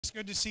It's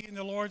good to see you in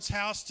the Lord's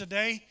house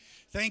today.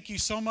 Thank you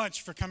so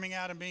much for coming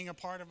out and being a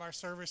part of our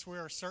service. We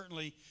are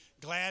certainly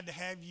glad to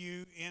have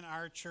you in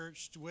our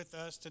church with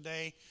us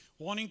today,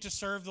 wanting to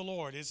serve the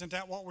Lord. Isn't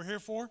that what we're here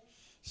for?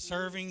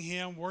 Serving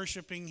Him,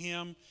 worshiping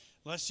Him.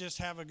 Let's just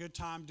have a good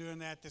time doing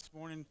that this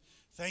morning.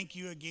 Thank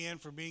you again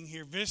for being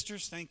here.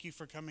 Visitors, thank you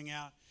for coming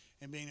out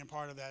and being a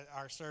part of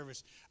our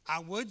service. I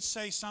would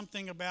say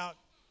something about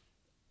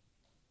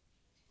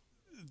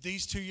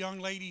these two young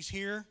ladies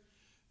here.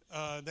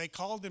 They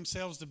called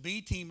themselves the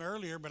B team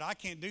earlier, but I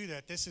can't do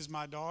that. This is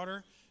my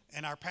daughter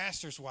and our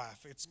pastor's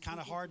wife. It's kind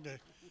of hard to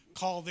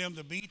call them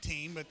the B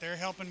team, but they're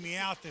helping me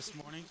out this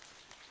morning.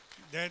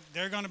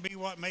 They're going to be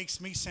what makes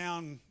me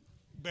sound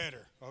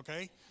better,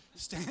 okay?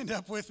 Stand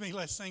up with me.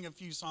 Let's sing a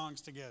few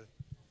songs together.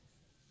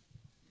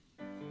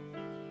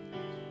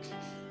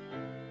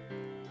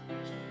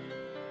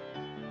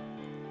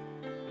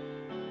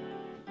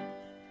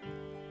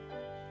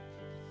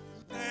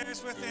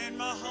 There's within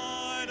my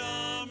heart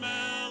a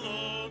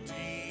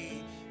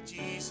melody,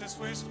 Jesus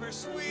whispers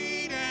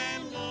sweet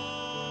and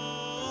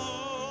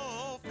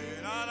low.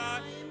 Fear not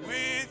I,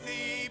 with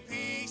thee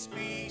peace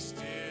be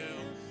still,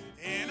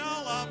 in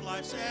all of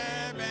life's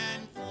ebb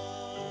and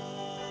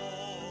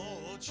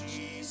flow.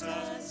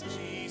 Jesus,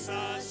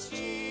 Jesus,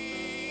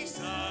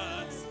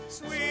 Jesus,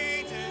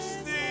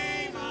 sweetest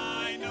name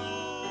I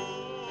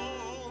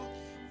know,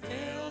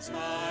 fills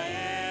my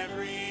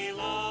every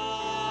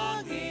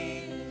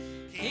longing,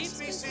 keeps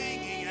me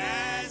singing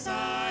as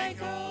I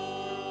go.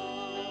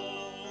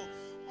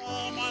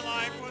 All my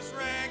life was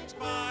wrecked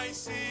by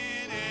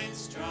sin and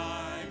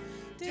strife,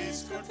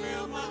 discord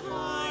filled my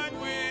heart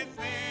with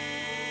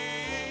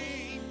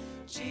pain.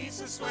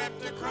 Jesus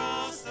swept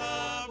across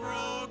the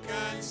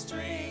broken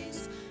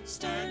strings,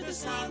 stirred the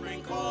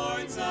slumbering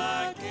chords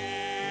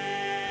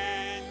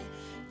again.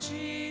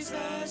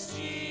 Jesus,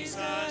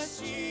 Jesus,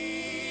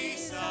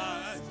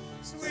 Jesus,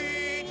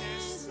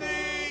 sweetest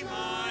name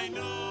I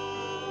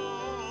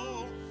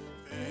know,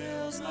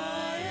 fills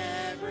my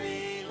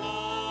every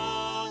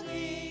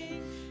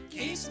longing,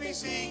 keeps me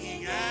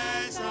singing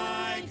as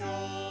I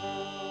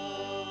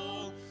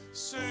go.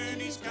 Soon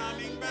He's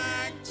coming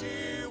back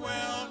to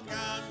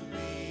welcome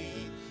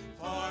me,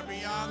 far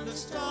beyond the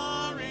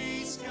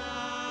starry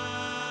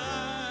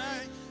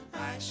sky.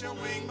 I shall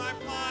wing my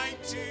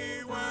flight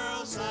to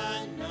worlds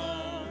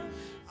unknown,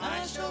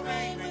 I shall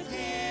reign with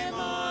Him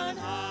on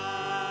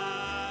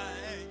high.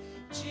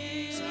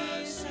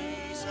 Jesus,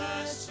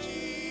 Jesus,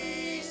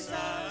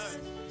 Jesus,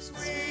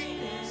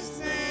 sweetest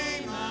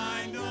name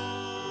I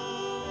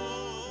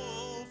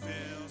know,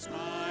 fills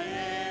my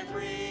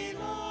every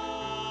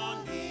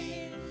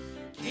longing,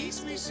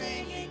 keeps me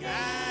singing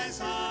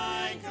as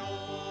I go.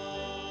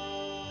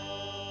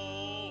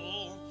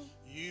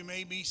 You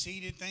may be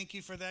seated. Thank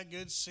you for that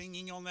good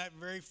singing on that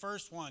very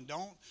first one.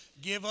 Don't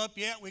give up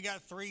yet. We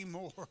got three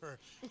more.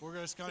 We're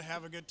just going to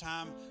have a good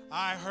time.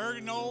 I heard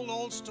an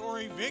old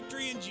story,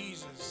 victory in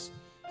Jesus.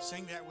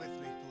 Sing that with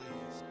me,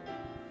 please.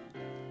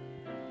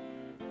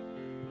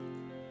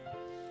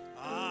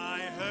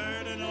 I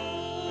heard an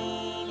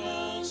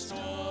old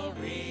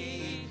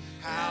story,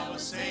 how a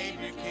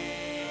Savior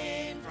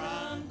came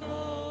from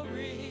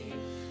glory,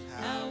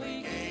 how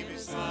He gave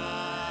His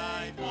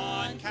life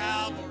on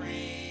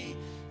Calvary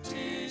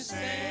to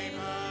save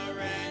a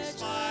wretch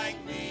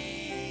like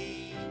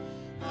me.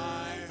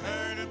 I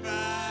heard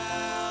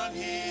about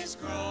His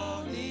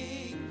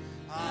groaning,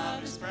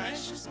 of His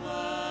precious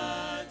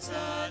blood's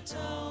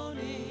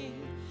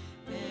atoning.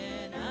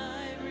 Then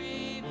I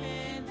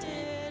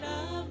repented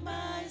of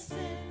my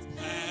sins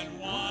and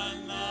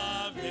won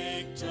the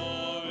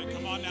victory.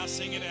 Come on now,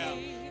 sing it out.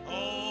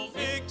 Oh,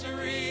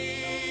 victory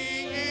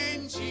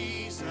in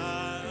Jesus,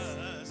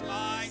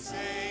 my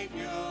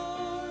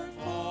Savior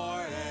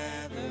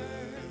forever.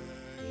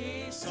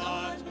 He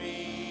sought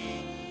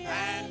me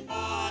and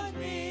bought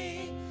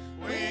me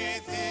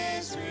with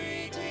His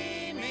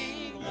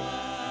redeeming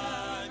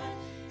blood.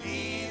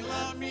 He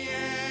loved me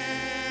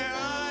ere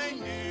I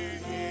knew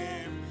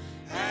Him,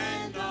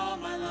 and all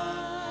my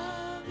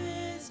love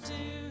is to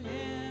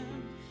Him.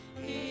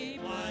 He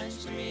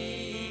plunged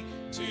me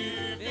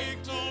to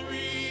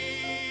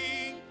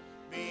victory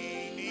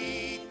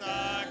beneath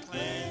the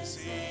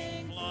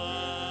cleansing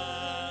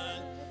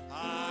flood.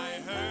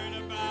 I heard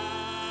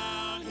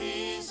about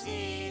His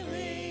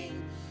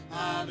healing,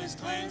 of His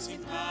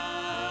cleansing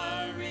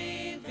power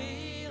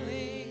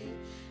revealing,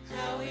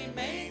 how He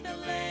made the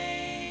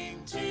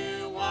lame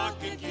to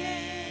walk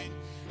again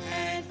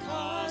and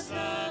caused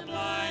the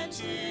blind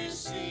to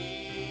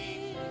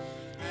see.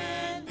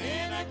 And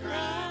then I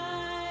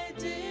cried,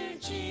 dear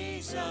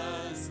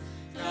Jesus,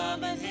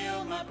 come and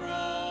heal my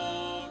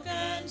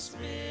broken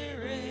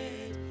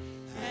spirit.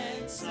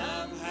 And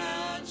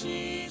somehow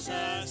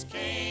Jesus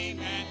came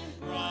and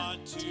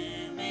brought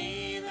to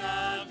me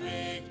the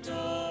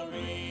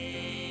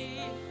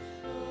victory.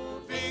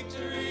 Oh,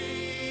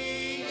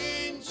 victory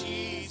in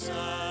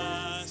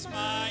Jesus,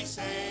 my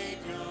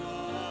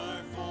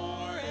Savior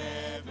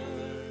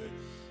forever.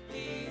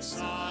 He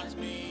sought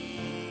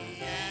me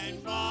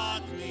and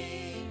bought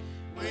me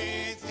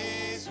with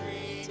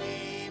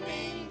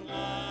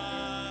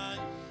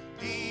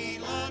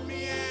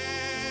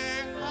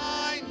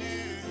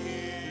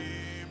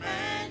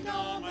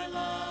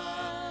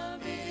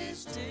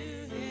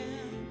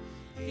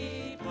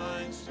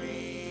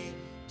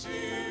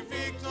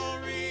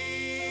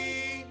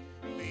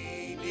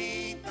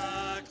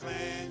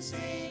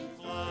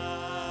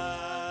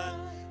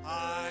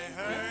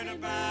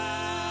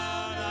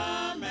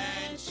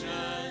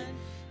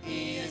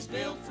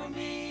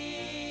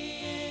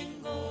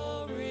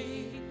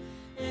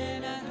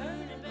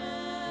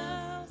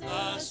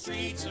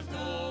streets of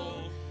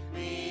gold,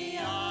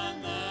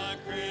 beyond the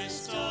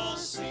crystal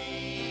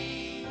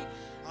sea,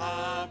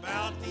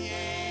 about the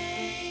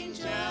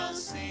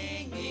angels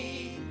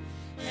singing,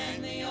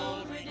 and the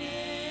old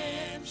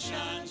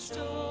redemption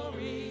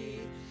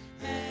story,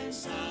 and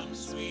some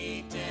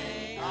sweet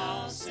day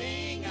I'll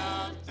sing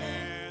up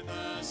there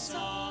the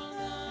song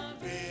of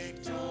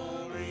victory.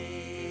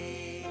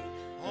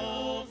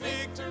 Oh,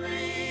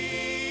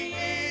 victory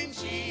in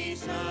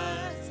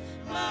Jesus,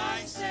 my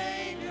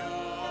Savior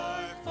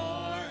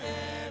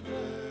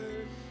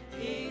forever.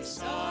 He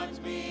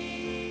sought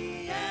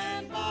me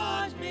and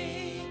bought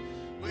me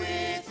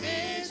with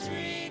his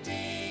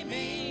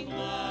redeeming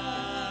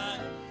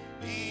blood.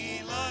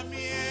 He loved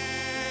me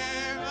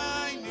ere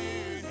I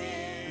knew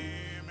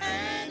him,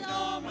 and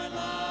all my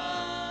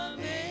love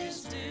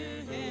is to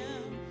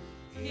him.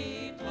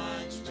 He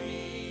plunged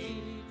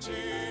me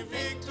to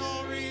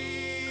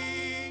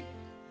victory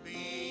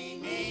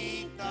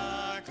beneath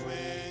the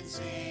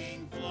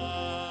cleansing flood.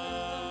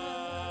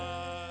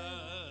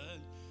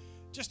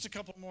 Just a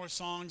couple more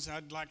songs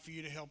I'd like for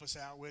you to help us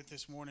out with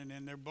this morning,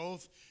 and they're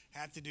both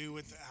have to do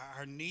with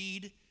our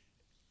need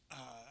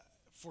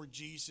for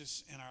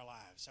Jesus in our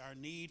lives, our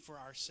need for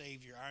our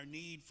Savior, our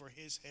need for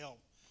his help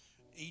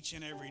each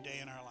and every day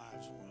in our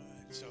lives.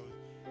 So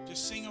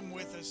just sing them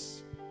with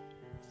us.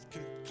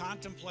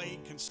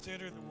 Contemplate,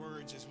 consider the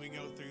words as we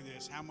go through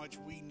this, how much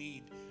we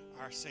need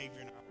our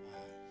Savior in our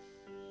lives.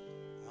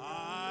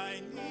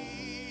 I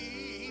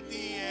need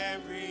thee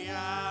every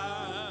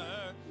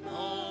hour,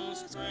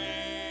 most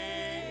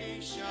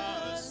gracious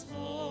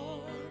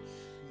Lord.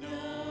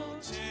 No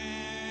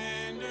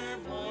tender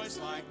voice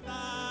like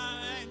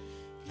thine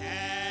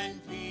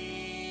can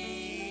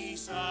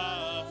peace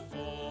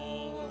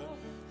afford.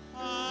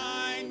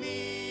 I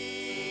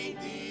need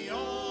thee,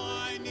 oh,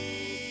 I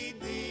need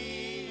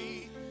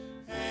thee.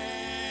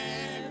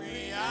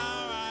 Every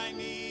hour I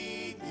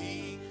need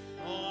thee.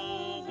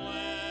 Oh,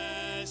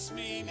 bless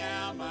me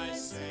now, my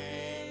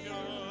Savior.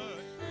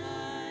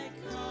 I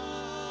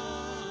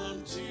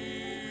come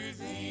to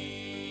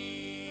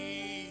thee.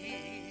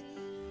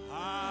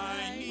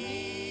 I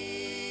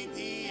need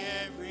thee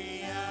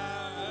every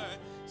hour.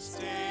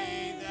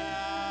 Stay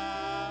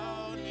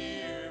thou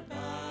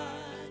nearby.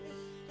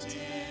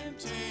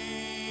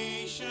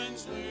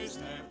 Temptations lose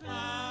their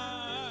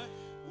power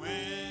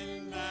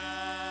when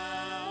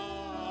thou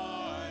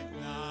art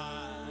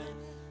nigh.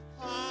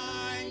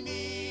 I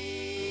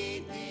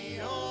need thee,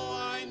 oh,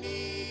 I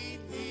need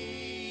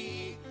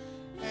thee.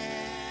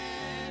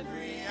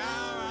 Every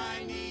hour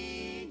I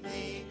need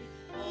thee.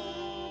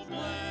 Oh,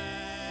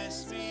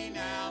 bless me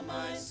now,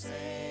 my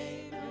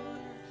Savior.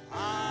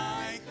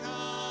 I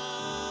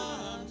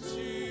come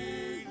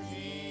to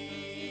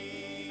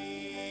thee.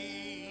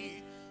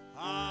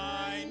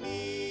 I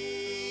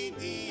need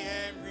thee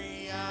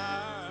every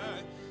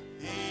hour,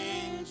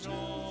 in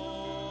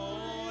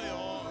joy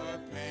or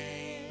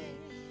pain.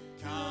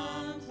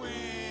 Come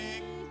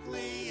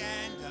quickly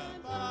and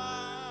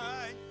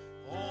abide,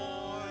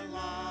 or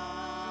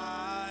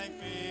life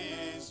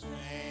is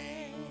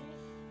vain.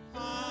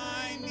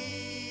 I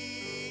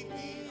need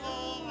thee,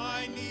 oh,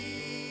 I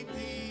need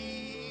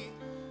thee.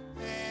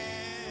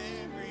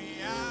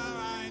 Every hour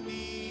I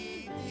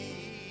need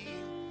thee.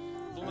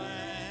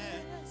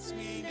 Bless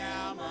me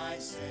now, my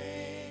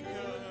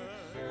Savior.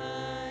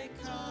 I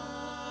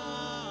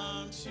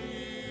come to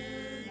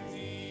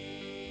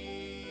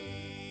thee.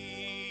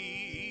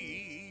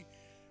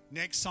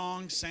 Next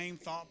song, same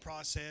thought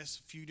process,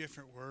 a few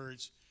different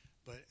words,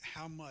 but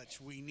how much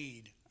we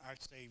need our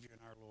Savior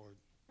and our Lord.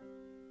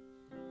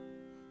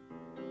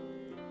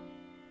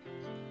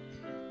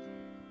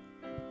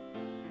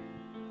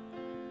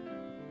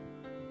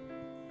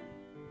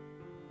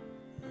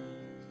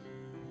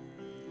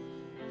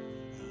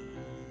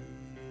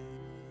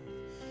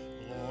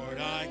 Lord,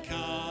 I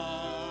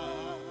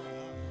come,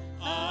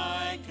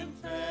 I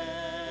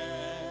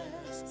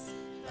confess,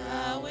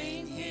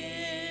 bowing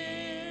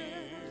here,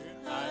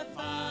 I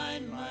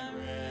find my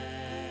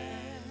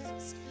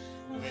rest.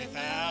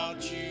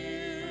 Without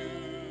you,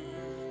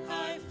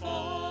 I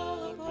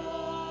fall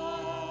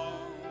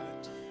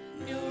apart.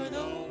 You're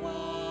the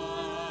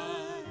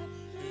one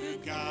who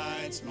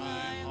guides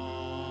my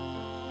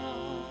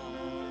heart.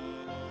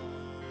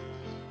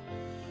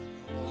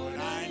 Lord,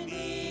 I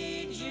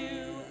need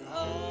you.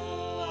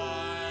 Oh,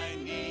 I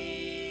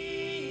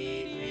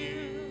need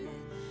you.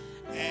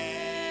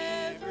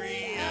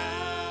 Every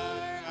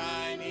hour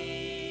I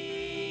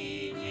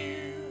need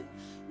you.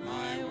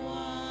 My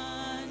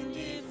one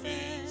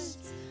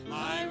defense,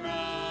 my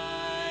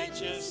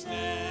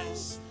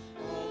righteousness.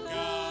 Oh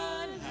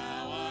God,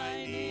 how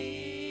I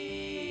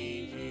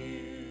need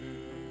you.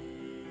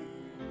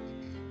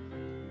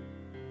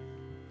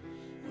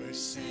 Where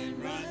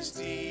sin runs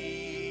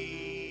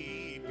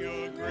deep,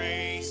 your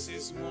grace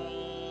is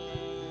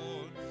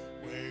more.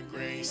 Where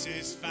grace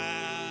is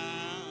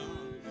found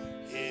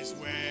is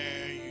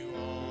where you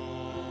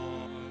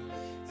are.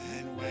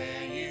 And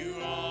where you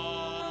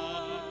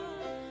are,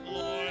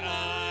 Lord,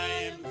 I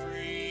am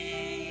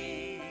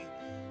free.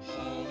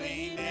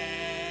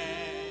 Holiness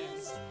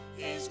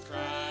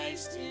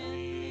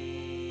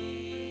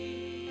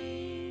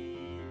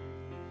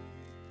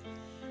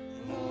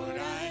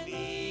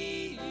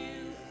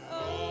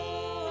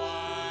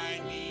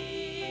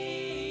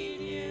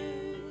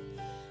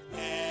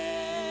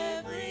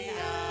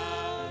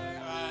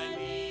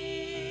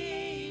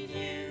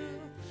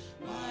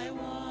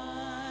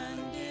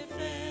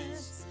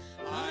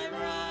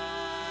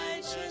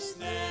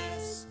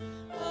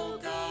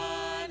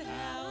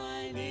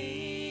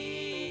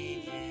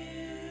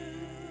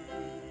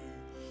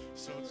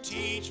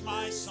teach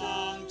my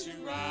song to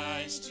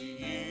rise to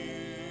you.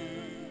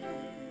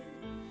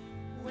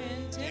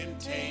 When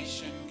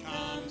temptation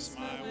comes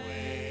my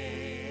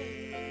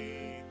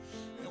way,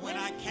 and when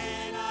I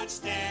cannot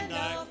stand,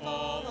 I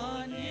fall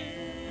on you.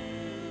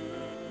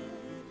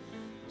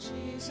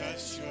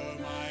 Jesus, you're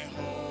my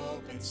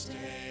hope and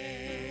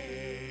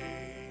stay.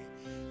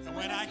 And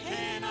when I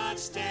cannot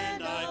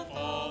stand, I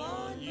fall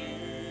on you.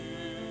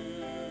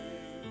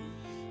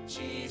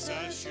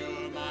 Jesus,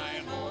 you're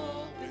my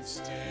hope and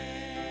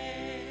stay.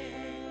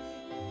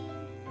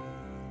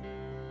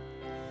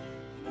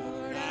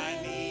 Lord,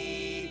 I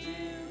need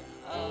you.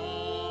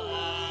 Oh,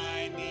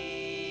 I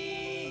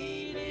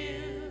need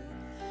you.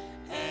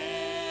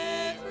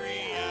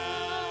 Every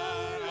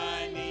hour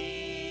I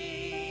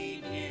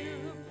need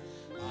you.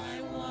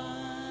 My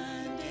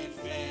one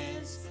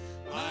defense,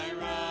 my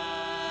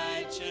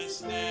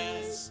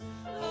righteousness.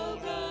 Oh,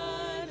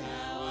 God,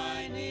 how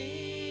I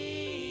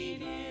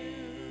need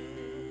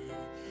you.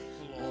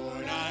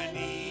 Lord, I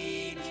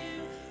need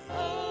you.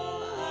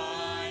 Oh,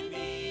 I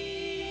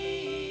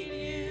need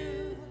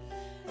you.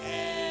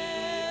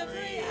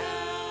 Every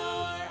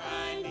hour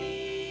I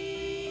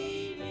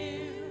need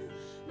you.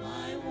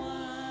 My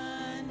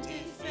one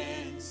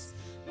defense,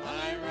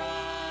 my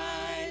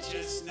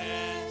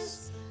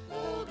righteousness.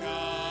 Oh,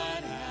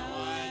 God, how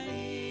I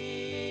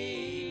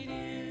need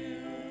you.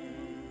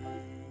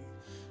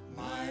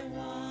 My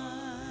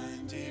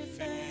one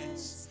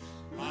defense,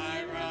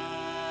 my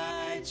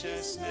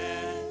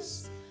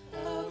righteousness.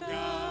 Oh,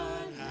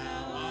 God,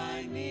 how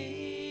I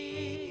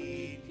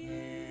need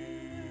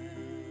you.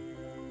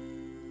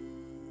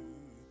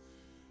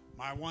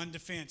 My one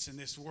defense in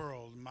this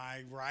world,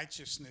 my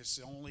righteousness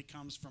only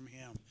comes from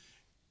him.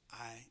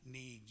 I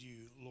need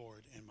you,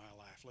 Lord, in my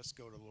life. Let's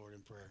go to the Lord in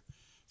prayer.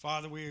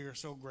 Father, we are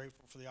so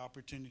grateful for the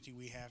opportunity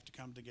we have to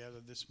come together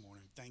this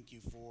morning. Thank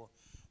you for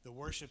the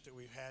worship that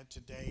we've had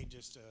today,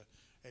 just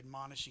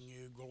admonishing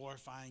you,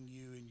 glorifying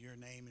you in your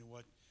name and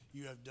what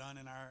you have done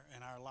in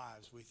our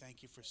lives. We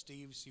thank you for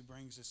Steve as he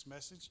brings this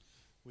message.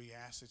 We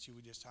ask that you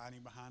would just hide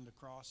him behind the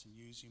cross and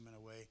use him in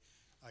a way,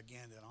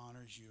 again, that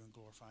honors you and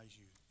glorifies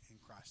you. In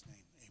Christ's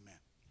name, amen.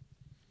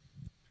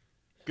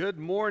 Good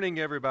morning,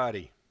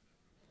 everybody.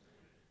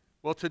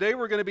 Well, today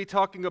we're going to be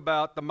talking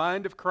about the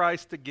mind of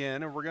Christ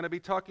again, and we're going to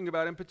be talking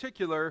about, in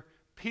particular,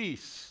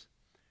 peace.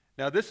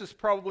 Now, this is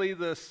probably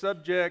the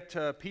subject,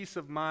 peace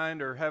of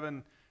mind, or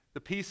having the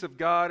peace of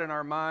God in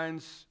our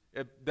minds,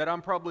 that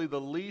I'm probably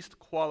the least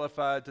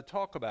qualified to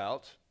talk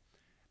about,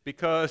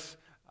 because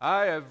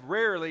I have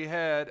rarely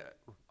had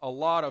a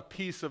lot of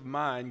peace of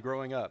mind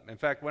growing up. In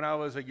fact, when I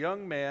was a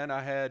young man,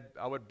 I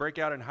would break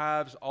out in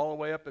hives all the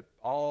way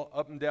all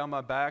up and down my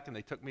back, and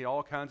they took me to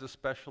all kinds of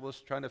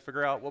specialists trying to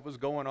figure out what was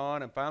going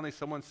on. And finally,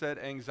 someone said,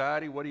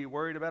 "Anxiety, what are you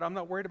worried about?" I'm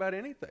not worried about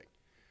anything.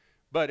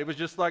 But it was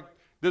just like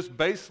this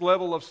base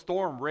level of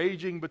storm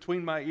raging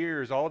between my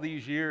ears all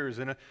these years.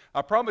 And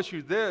I promise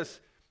you this,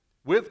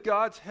 with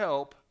God's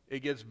help, it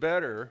gets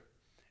better,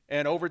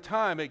 and over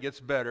time it gets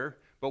better.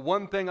 But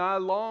one thing I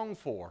long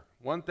for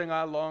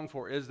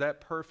is that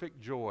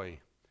perfect joy,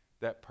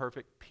 that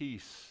perfect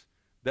peace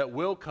that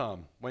will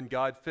come when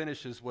God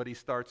finishes what he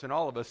starts in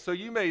all of us. So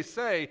you may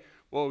say,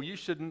 well, you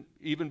shouldn't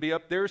even be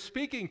up there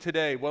speaking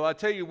today. Well, I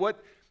tell you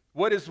what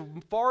is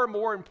far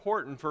more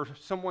important for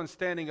someone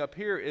standing up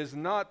here is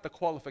not the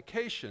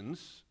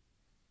qualifications,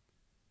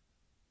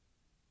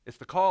 it's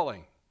the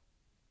calling.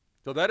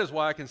 So that is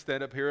why I can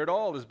stand up here at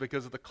all, is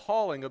because of the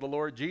calling of the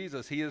Lord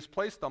Jesus. He has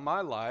placed on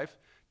my life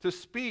to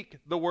speak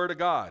the Word of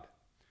God.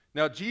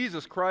 Now,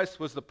 Jesus Christ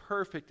was the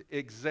perfect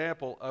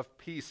example of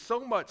peace, so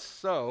much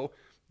so,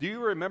 do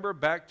you remember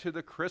back to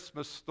the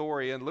Christmas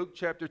story in Luke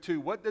chapter 2?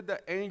 What did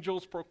the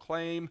angels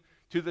proclaim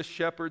to the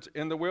shepherds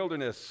in the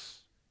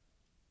wilderness?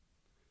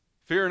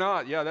 Fear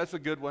not. Yeah, that's a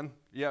good one.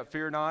 Yeah,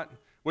 fear not.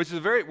 Which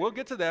is we'll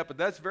get to that, but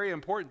that's very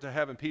important to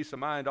having peace of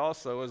mind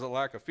also, is a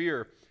lack of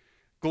fear.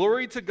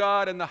 Glory to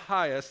God in the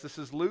highest. This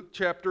is Luke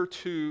chapter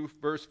 2,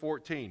 verse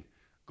 14.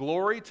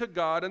 Glory to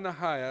God in the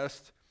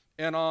highest,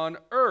 and on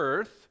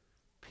earth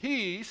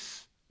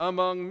peace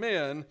among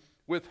men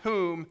with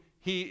whom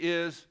he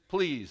is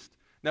pleased.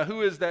 Now,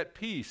 who is that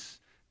peace?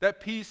 That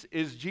peace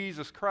is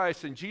Jesus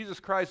Christ, and Jesus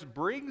Christ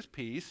brings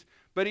peace,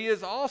 but he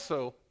is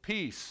also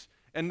peace.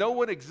 And no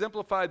one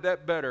exemplified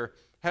that better,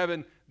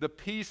 having the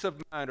peace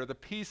of mind or the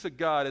peace of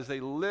God as they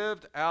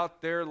lived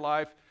out their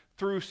life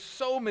through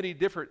so many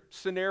different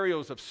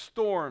scenarios of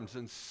storms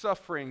and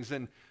sufferings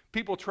and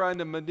people trying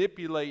to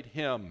manipulate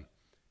him.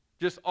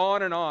 Just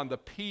on and on, the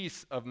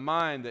peace of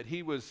mind that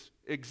he was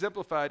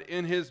exemplified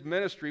in his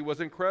ministry was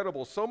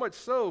incredible. So much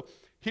so,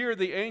 here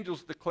the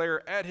angels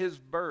declare at his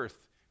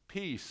birth,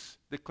 peace,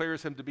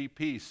 declares him to be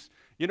peace.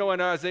 You know,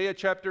 in Isaiah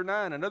chapter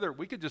 9,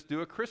 we could just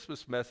do a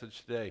Christmas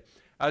message today.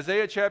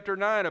 Isaiah chapter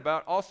 9,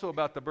 also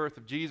about the birth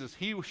of Jesus.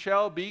 He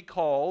shall be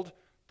called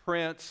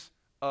Prince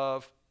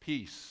of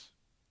Peace.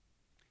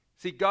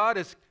 See,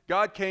 God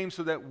came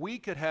so that we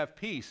could have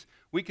peace.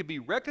 We could be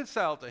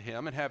reconciled to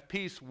him and have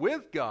peace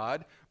with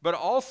God, but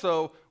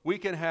also we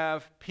can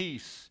have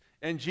peace.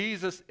 And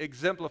Jesus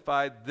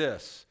exemplified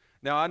this.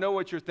 Now, I know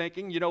what you're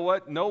thinking. You know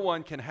what? No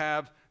one can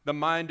have the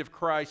mind of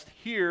Christ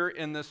here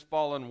in this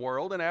fallen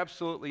world, and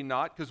absolutely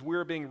not, because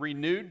we're being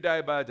renewed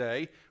day by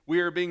day. We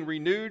are being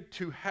renewed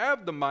to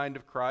have the mind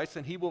of Christ,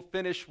 and he will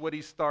finish what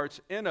he starts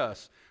in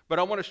us. But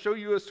I want to show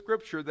you a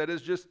scripture that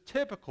is just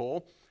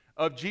typical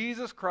of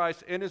Jesus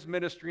Christ in his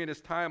ministry and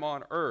his time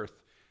on earth.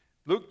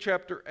 Luke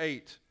chapter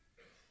 8.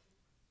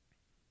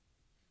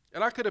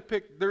 And I could have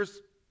picked,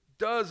 there's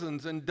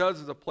dozens and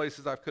dozens of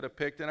places I could have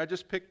picked, and I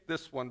just picked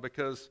this one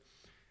because,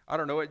 I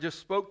don't know, it just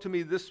spoke to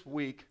me this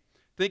week,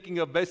 thinking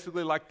of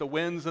basically like the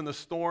winds and the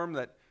storm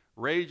that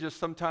rages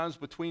sometimes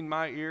between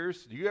my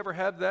ears. Do you ever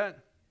have that?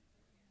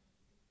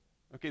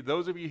 Okay,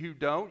 those of you who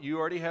don't, you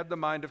already have the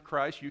mind of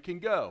Christ. You can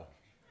go.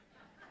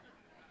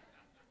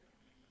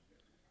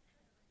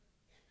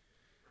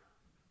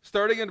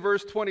 Starting in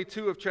verse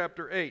 22 of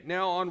chapter 8.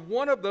 Now on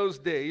one of those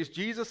days,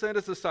 Jesus and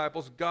his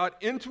disciples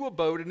got into a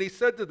boat, and he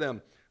said to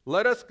them,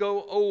 "Let us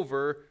go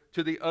over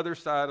to the other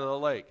side of the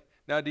lake."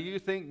 Now, do you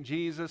think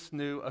Jesus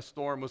knew a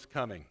storm was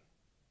coming?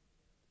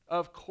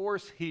 Of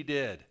course he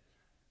did.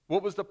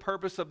 What was the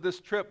purpose of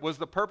this trip? Was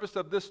the purpose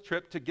of this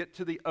trip to get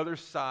to the other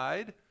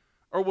side,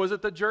 or was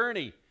it the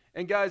journey?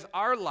 And guys,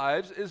 our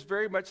lives is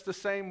very much the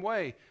same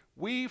way.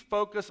 We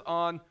focus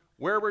on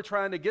where we're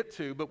trying to get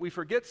to, but we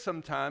forget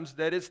sometimes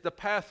that it's the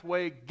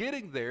pathway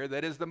getting there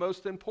that is the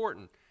most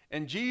important.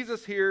 And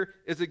Jesus here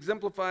is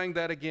exemplifying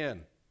that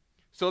again.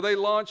 So they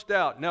launched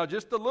out. Now,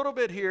 just a little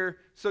bit here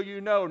so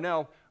you know.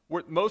 Now,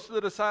 most of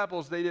the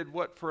disciples, they did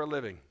what for a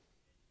living?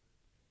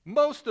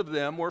 Most of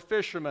them were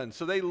fishermen,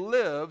 so they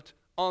lived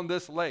on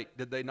this lake,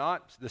 did they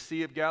not? The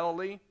Sea of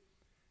Galilee.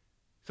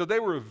 So they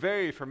were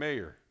very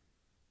familiar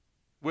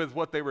with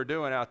what they were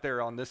doing out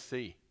there on this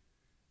sea.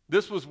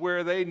 This was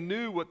where they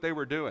knew what they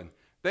were doing.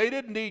 They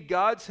didn't need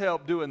God's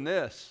help doing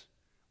this.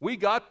 We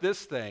got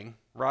this thing,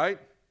 right?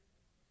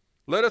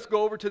 Let us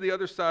go over to the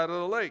other side of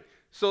the lake.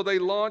 So they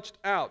launched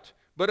out.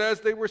 But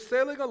as they were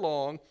sailing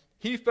along,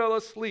 he fell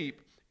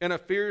asleep, and a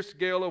fierce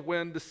gale of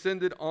wind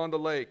descended on the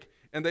lake,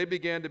 and they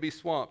began to be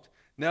swamped.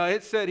 Now,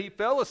 it said he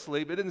fell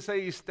asleep. It didn't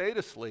say he stayed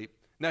asleep.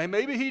 Now,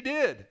 maybe he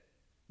did.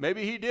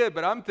 Maybe he did,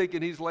 but I'm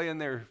thinking he's laying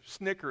there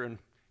snickering,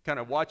 kind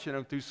of watching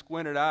them through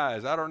squinted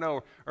eyes. I don't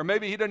know. Or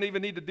maybe he doesn't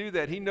even need to do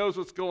that. He knows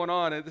what's going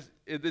on.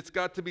 It's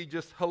got to be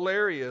just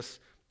hilarious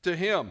to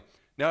him.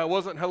 Now, it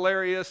wasn't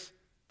hilarious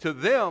to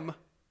them,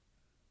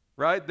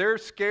 right? They're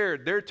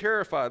scared. They're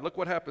terrified. Look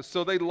what happens.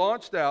 So they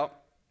launched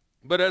out,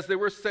 but as they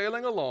were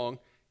sailing along,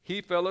 he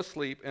fell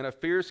asleep, and a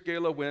fierce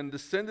gale of wind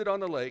descended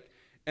on the lake,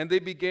 and they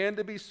began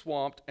to be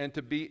swamped and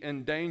to be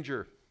in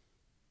danger.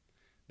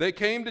 They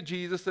came to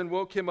Jesus and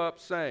woke him up,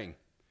 saying,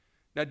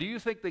 now, do you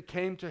think they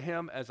came to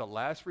him as a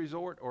last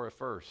resort or a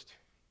first?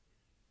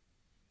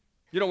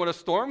 You know, when a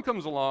storm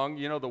comes along,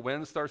 you know, the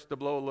wind starts to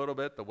blow a little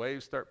bit, the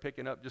waves start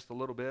picking up just a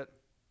little bit.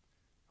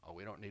 Oh,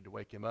 we don't need to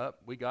wake him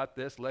up. We got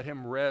this. Let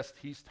him rest.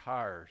 He's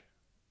tired.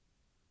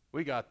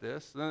 We got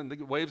this. Then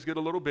the waves get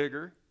a little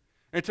bigger.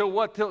 Until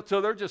what?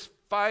 Till they're just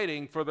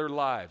fighting for their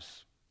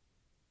lives.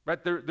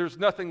 Right? There's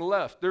nothing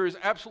left. There is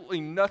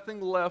absolutely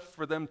nothing left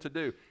for them to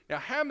do. Now,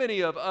 how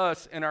many of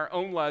us in our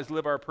own lives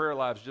live our prayer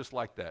lives just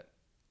like that?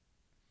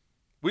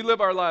 We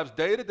live our lives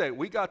day to day.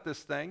 We got this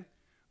thing.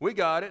 We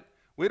got it.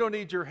 We don't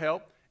need your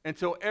help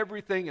until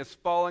everything is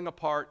falling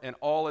apart and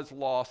all is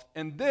lost.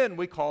 And then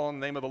we call on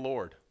the name of the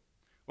Lord.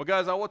 Well,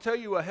 guys, I will tell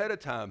you ahead of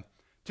time,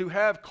 to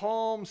have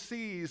calm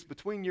seas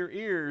between your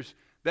ears,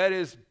 that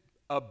is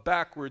a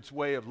backwards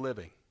way of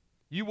living.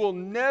 You will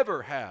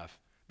never have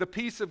the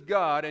peace of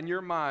God in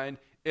your mind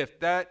if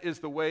that is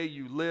the way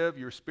you live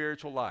your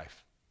spiritual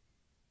life.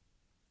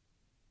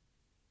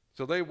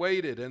 So they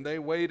waited and they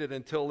waited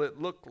until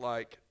it looked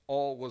like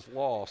all was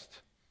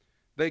lost.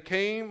 They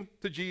came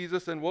to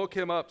Jesus and woke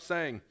him up,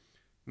 saying,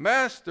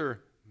 Master,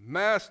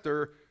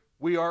 Master,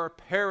 we are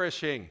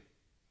perishing.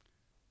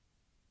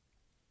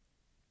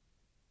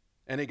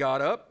 And he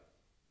got up,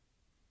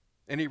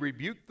 and he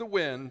rebuked the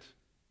wind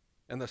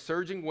and the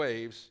surging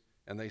waves,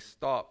 and they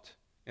stopped,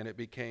 and it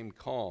became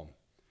calm.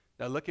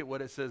 Now look at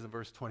what it says in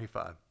verse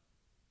 25.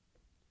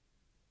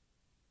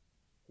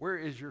 Where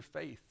is your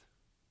faith?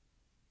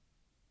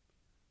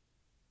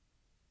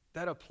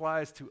 That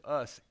applies to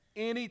us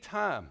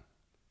anytime,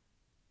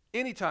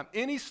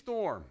 any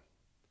storm,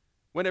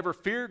 whenever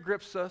fear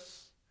grips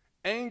us,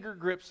 anger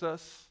grips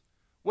us,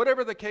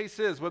 whatever the case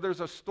is, whether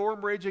there's a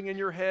storm raging in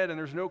your head and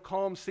there's no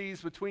calm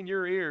seas between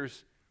your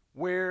ears,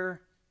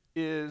 where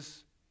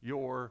is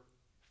your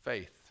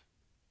faith?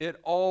 It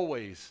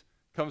always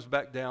comes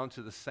back down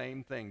to the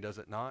same thing, does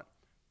it not?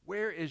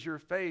 Where is your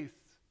faith?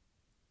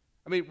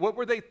 I mean, what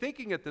were they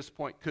thinking at this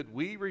point? Could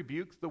we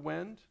rebuke the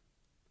wind?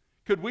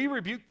 Could we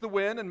rebuke the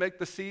wind and make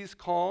the seas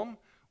calm?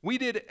 We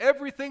did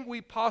everything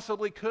we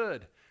possibly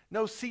could.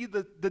 No, see,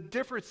 the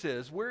difference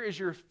is, where is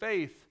your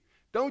faith?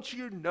 Don't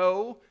you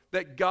know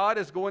that God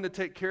is going to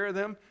take care of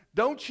them?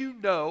 Don't you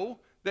know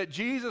that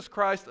Jesus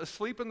Christ,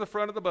 asleep in the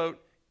front of the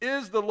boat,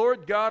 is the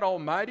Lord God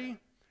Almighty?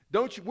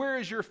 Where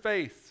is your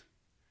faith?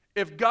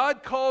 If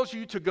God calls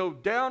you to go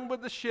down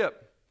with the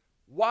ship,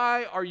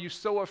 why are you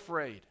so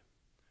afraid?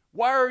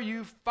 Why are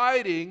you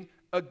fighting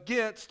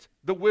against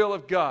the will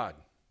of God?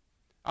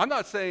 I'm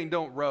not saying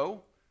don't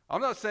row.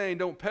 I'm not saying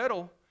don't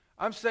pedal.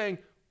 I'm saying,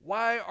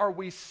 why are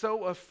we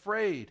so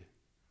afraid?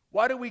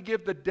 Why do we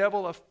give the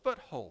devil a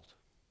foothold?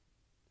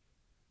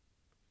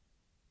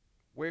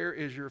 Where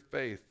is your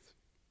faith?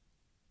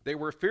 They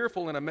were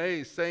fearful and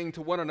amazed, saying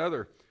to one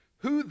another,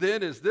 who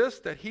then is this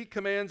that he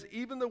commands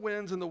even the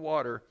winds and the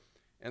water,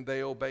 and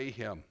they obey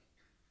him?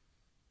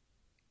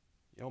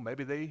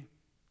 Maybe they,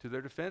 to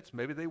their defense,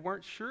 maybe they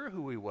weren't sure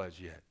who he was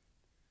yet.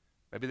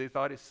 Maybe they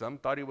thought some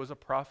thought he was a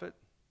prophet.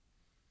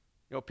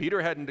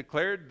 Peter hadn't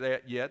declared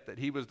that yet, that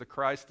he was the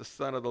Christ, the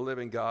Son of the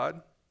living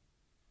God.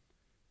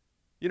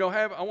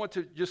 I want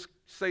to just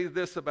say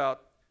this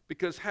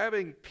because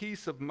having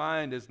peace of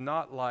mind is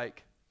not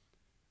like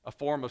a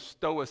form of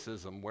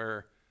stoicism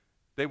where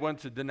they want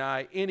to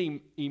deny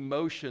any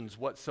emotions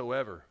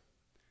whatsoever.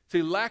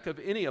 See, lack of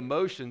any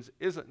emotions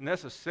isn't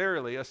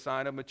necessarily a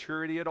sign of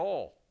maturity at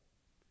all.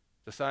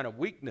 It's a sign of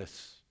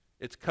weakness.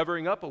 It's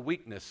covering up a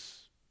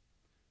weakness.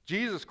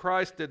 Jesus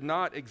Christ did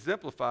not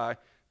exemplify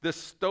this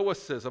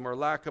stoicism or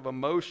lack of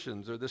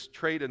emotions or this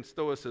trait in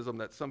stoicism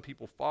that some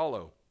people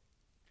follow.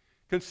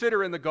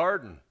 Consider in the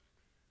garden.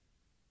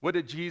 What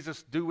did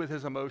Jesus do with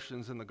his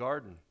emotions in the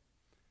garden?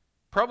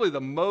 Probably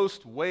the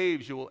most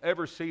waves you will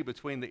ever see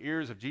between the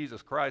ears of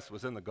Jesus Christ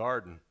was in the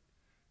garden.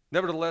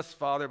 Nevertheless,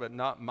 Father, but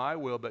not my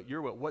will, but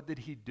your will. What did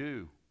he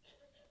do?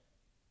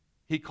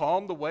 He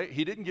calmed the wave.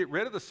 He didn't get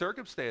rid of the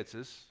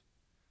circumstances,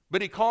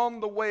 but he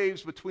calmed the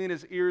waves between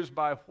his ears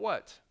by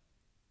what?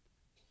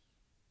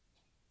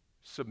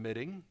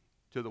 Submitting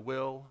to the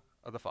will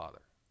of the Father.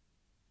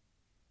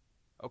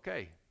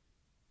 Okay,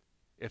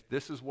 if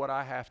this is what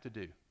I have to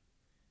do,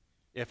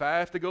 if I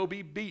have to go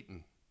be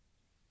beaten,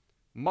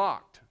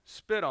 mocked,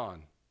 spit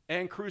on,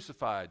 and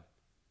crucified,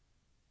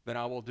 then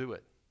I will do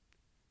it.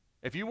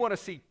 If you want to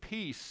see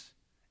peace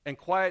and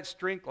quiet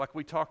strength like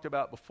we talked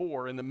about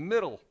before in the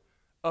middle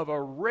of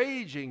a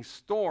raging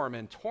storm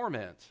and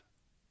torment,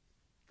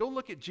 go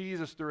look at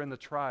Jesus during the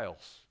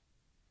trials.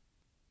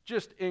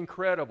 Just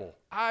incredible.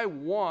 I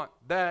want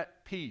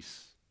that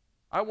peace.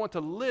 I want to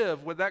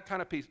live with that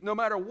kind of peace, no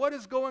matter what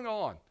is going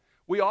on.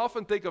 We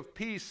often think of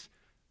peace,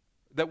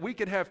 that we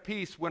can have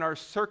peace when our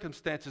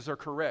circumstances are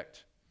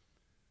correct.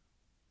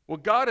 Well,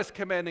 God is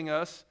commanding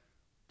us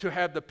to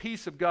have the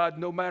peace of God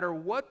no matter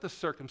what the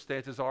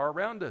circumstances are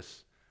around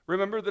us.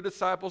 Remember the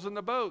disciples in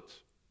the boat.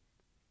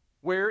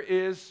 Where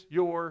is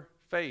your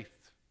faith?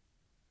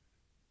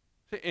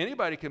 See,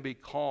 anybody can be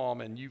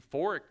calm and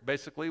euphoric,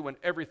 basically, when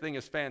everything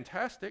is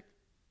fantastic.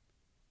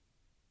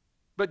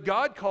 But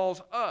God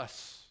calls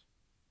us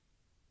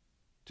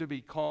to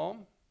be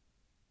calm,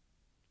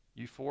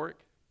 euphoric,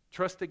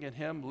 trusting in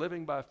him,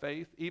 living by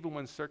faith, even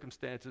when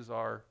circumstances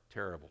are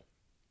terrible.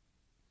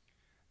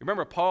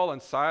 Remember Paul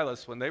and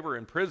Silas when they were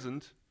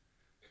imprisoned?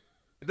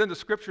 And then the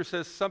scripture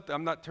says something,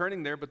 I'm not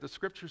turning there, but the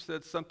scripture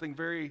said something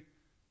very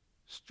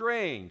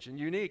strange and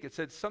unique. It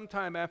said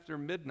sometime after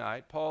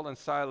midnight, Paul and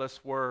Silas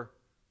were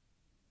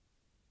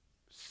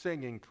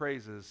singing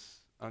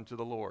praises unto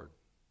the Lord.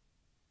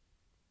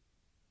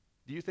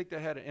 Do you think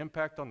that had an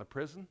impact on the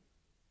prison?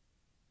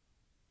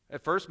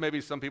 At first,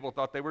 maybe some people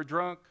thought they were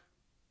drunk.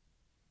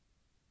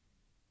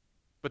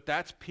 But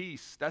that's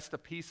peace. That's the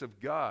peace of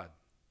God.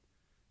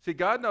 See,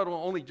 God not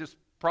only just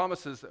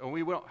promises, and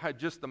we won't have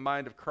just the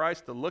mind of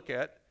Christ to look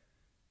at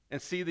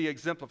and see the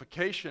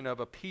exemplification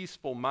of a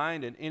peaceful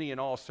mind in any and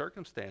all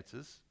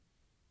circumstances,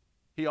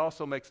 he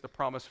also makes the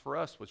promise for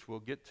us, which we'll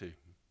get to.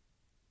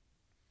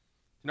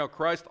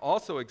 Christ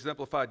also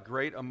exemplified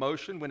great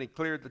emotion when he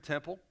cleared the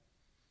temple.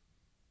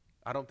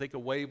 I don't think a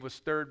wave was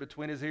stirred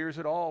between his ears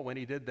at all when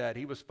he did that.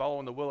 He was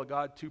following the will of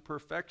God to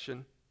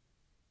perfection.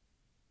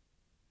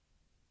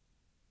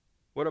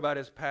 What about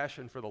his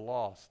passion for the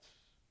lost?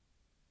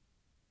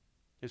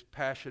 His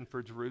passion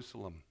for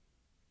Jerusalem?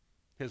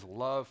 His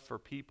love for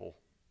people?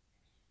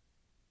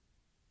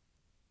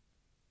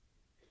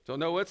 So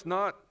no, it's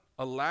not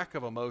a lack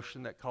of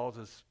emotion that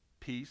causes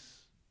peace,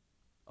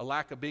 a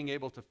lack of being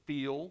able to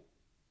feel,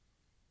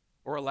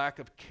 or a lack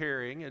of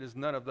caring. It is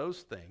none of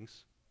those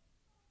things.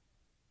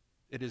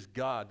 It is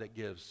God that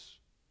gives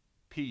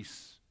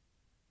peace,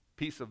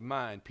 peace of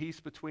mind, peace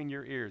between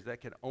your ears.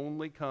 That can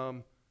only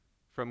come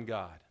from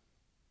God.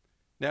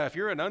 Now, if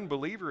you're an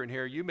unbeliever in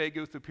here, you may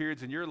go through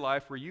periods in your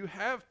life where you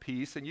have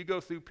peace, and you go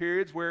through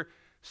periods where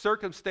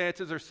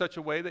circumstances are such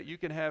a way that you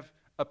can have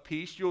a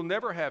peace. You'll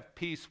never have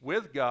peace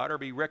with God or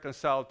be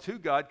reconciled to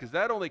God, because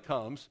that only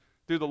comes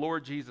through the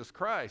Lord Jesus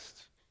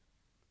Christ.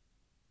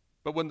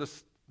 But when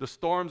the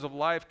storms of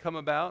life come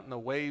about and the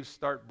waves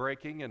start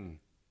breaking and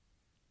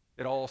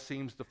it all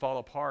seems to fall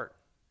apart.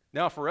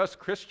 Now, for us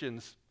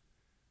Christians,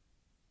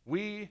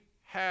 we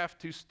have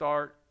to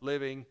start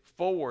living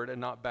forward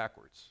and not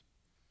backwards.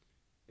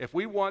 If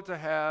we want to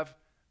have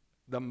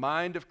the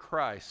mind of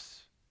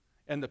Christ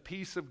and the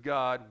peace of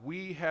God,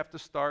 we have to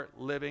start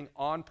living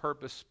on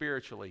purpose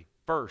spiritually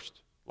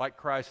first, like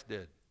Christ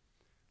did.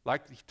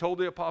 Like he told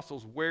the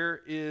apostles,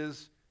 where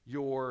is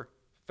your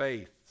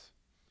faith?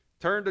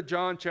 Turn to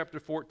John chapter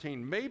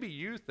 14. Maybe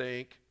you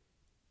think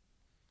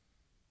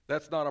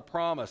That's not a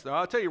promise. Now,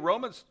 I'll tell you,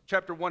 Romans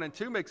chapter 1 and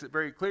 2 makes it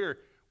very clear.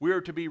 We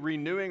are to be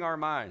renewing our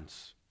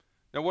minds.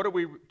 Now, what are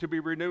we to be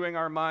renewing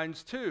our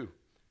minds to?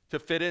 To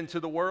fit into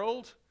the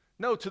world?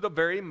 No, to the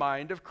very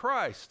mind of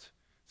Christ.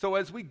 So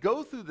as we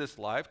go through this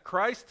life,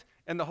 Christ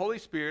and the Holy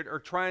Spirit are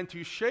trying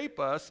to shape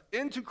us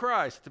into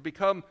Christ, to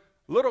become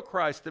little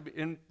Christ.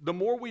 And the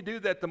more we do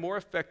that, the more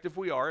effective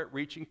we are at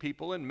reaching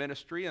people in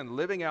ministry and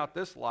living out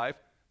this life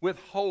with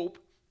hope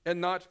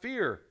and not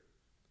fear.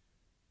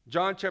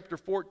 John chapter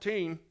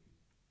 14,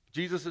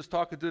 Jesus is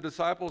talking to the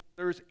disciples. If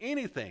there's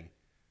anything,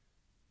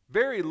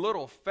 very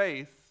little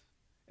faith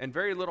and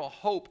very little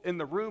hope in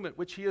the room at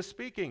which he is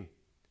speaking.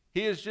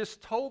 He has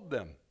just told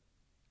them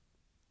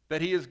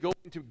that he is going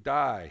to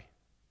die.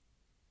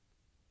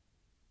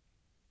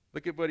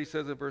 Look at what he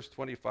says in verse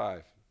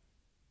 25.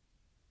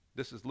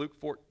 This is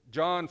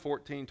John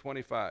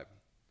 14:25.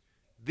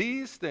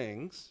 These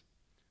things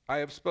I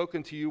have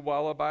spoken to you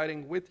while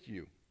abiding with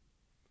you.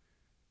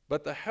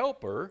 But the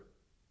Helper,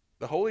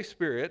 the Holy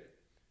Spirit,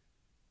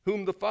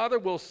 whom the Father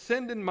will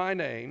send in my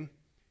name,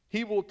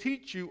 he will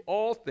teach you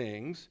all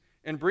things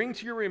and bring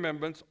to your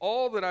remembrance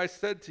all that I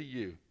said to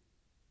you.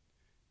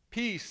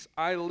 Peace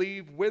I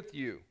leave with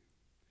you.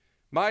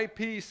 My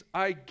peace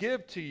I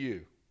give to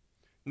you.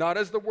 Not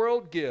as the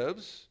world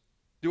gives,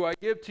 do I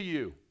give to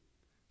you.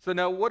 So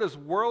now what does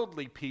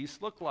worldly peace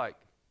look like?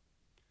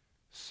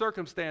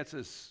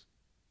 Circumstances.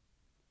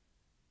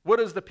 What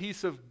does the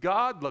peace of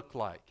God look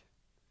like?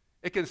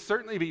 It can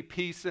certainly be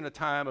peace in a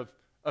time of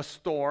a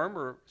storm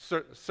or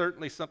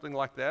certainly something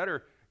like that,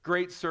 or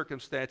great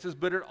circumstances,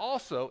 but it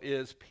also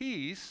is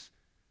peace,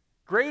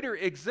 greater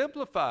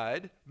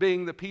exemplified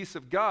being the peace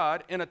of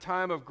God in a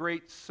time of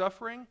great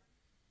suffering,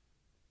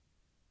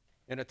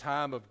 in a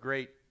time of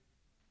great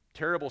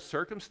terrible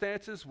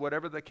circumstances,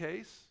 whatever the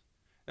case.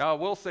 Now, I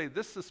will say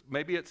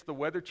maybe it's the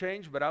weather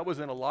change, but I was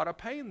in a lot of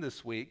pain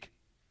this week.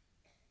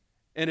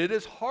 And it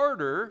is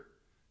harder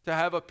to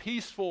have a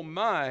peaceful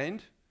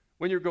mind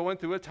when you're going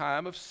through a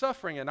time of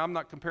suffering. And I'm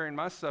not comparing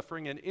my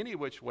suffering in any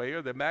which way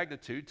or the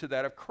magnitude to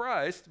that of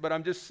Christ, but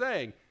I'm just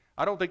saying,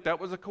 I don't think that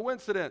was a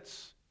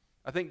coincidence.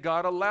 I think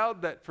God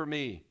allowed that for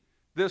me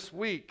this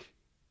week.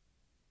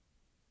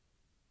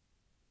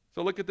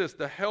 So look at this,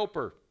 the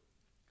helper.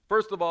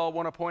 First of all, I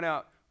want to point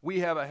out, we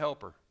have a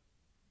helper.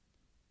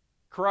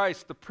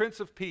 Christ, the Prince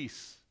of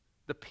Peace,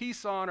 the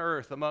peace on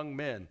earth among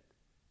men.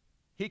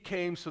 He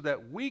came so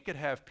that we could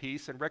have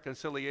peace and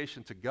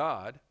reconciliation to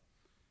God.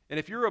 And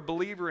if you're a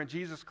believer in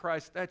Jesus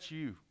Christ, that's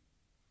you.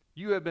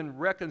 You have been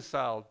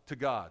reconciled to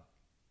God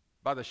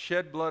by the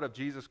shed blood of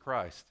Jesus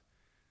Christ.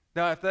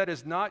 Now, if that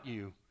is not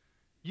you,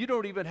 you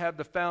don't even have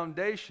the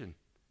foundation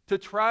to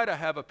try to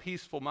have a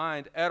peaceful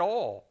mind at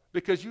all,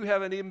 because you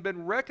haven't even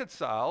been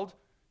reconciled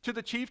to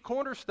the chief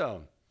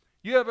cornerstone.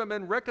 You haven't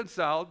been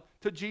reconciled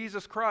to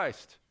Jesus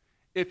Christ.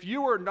 If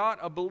you are not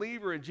a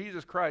believer in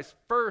Jesus Christ,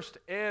 first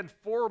and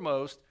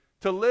foremost,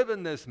 to live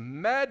in this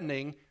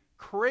maddening,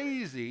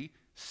 crazy,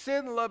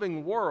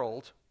 sin-loving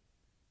world,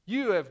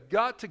 you have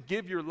got to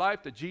give your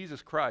life to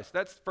Jesus Christ.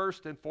 That's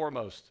first and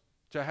foremost,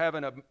 to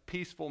having a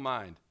peaceful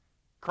mind.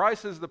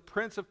 Christ is the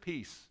Prince of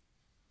Peace.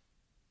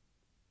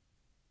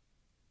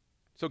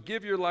 So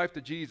give your life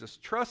to Jesus.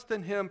 Trust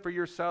in him for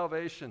your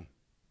salvation.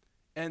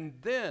 And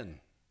then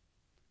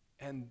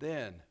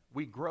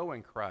we grow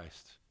in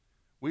Christ.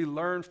 We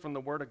learn from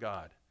the Word of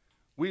God.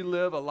 We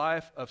live a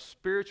life of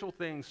spiritual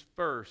things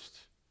first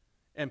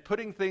and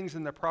putting things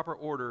in the proper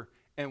order,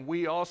 and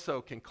we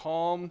also can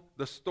calm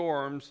the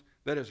storms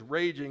that is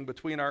raging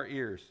between our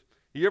ears.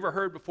 You ever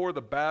heard before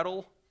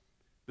the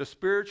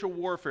spiritual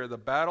warfare, the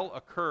battle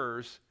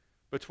occurs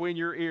between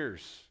your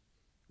ears?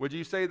 Would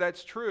you say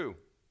that's true?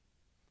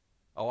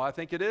 Oh, I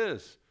think it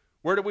is.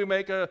 Where do we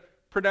make a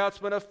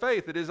pronouncement of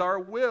faith? It is our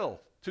will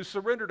to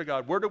surrender to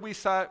God. Where do we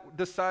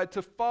decide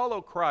to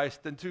follow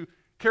Christ and to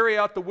carry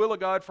out the will of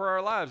God for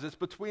our lives? It's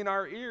between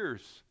our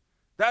ears.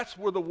 That's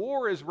where the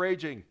war is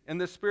raging in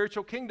the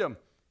spiritual kingdom,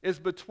 is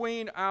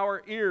between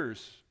our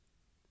ears.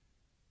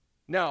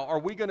 Now, are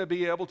we going to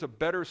be able to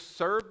better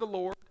serve the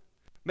Lord,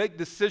 make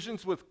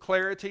decisions with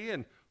clarity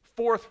and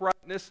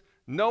forthrightness,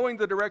 knowing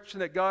the direction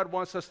that God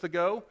wants us to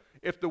go,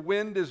 if the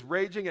wind is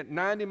raging at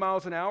 90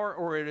 miles an hour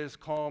or it is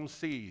calm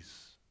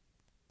seas?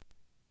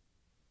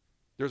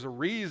 There's a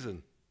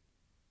reason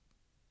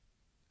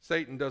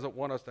Satan doesn't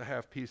want us to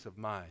have peace of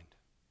mind.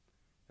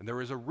 And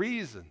there is a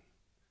reason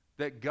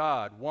that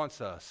God wants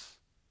us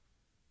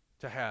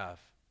to have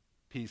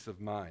peace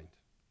of mind.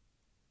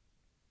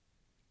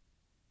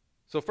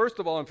 So first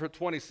of all, in verse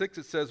 26,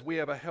 it says we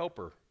have a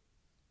helper.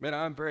 Man,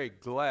 I'm very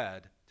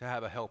glad to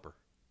have a helper.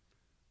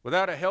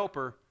 Without a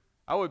helper,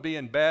 I would be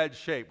in bad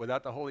shape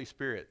without the Holy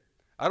Spirit.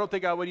 I don't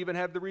think I would even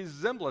have the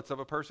resemblance of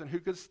a person who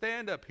could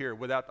stand up here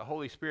without the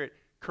Holy Spirit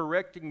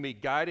correcting me,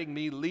 guiding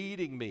me,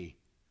 leading me.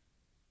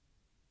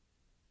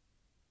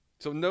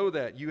 So know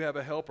that you have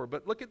a helper.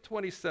 But look at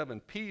 27.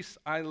 Peace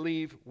I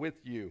leave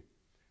with you.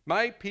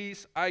 My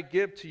peace I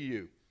give to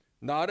you.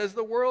 Not as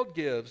the world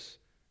gives,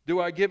 do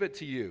I give it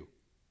to you.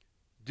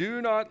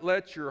 Do not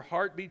let your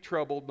heart be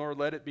troubled, nor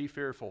let it be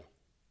fearful.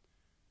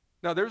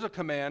 Now, there's a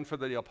command for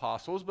the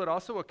apostles, but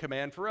also a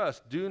command for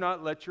us. Do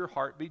not let your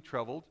heart be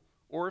troubled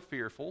or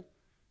fearful.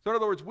 So in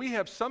other words, we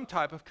have some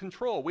type of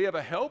control. We have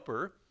a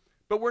helper,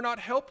 but we're not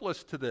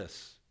helpless to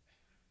this.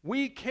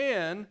 We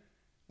can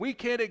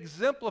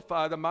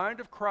exemplify the mind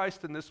of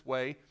Christ in this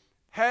way,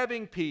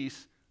 having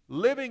peace,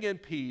 living in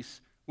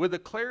peace, with a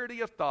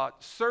clarity of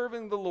thought,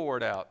 serving the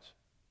Lord out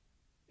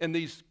in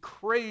these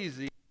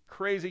crazy,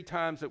 crazy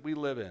times that we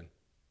live in.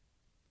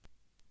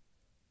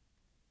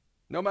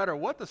 No matter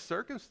what the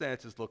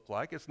circumstances look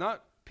like, it's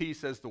not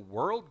peace as the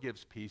world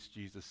gives peace,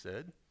 Jesus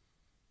said.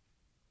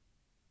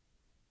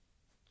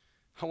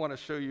 I want to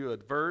show you a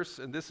verse,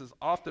 and this is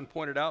often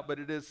pointed out, but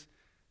it is,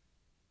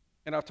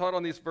 and I've taught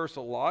on this verse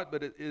a lot,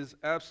 but it is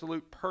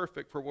absolute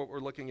perfect for what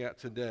we're looking at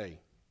today.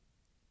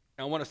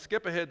 And I want to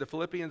skip ahead to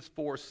Philippians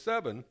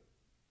 4:7.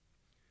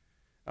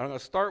 I'm going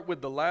to start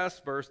with the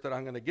last verse that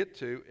I'm going to get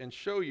to and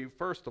show you,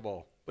 first of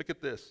all, look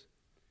at this.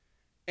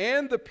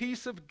 And the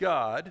peace of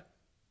God,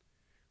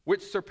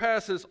 which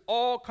surpasses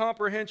all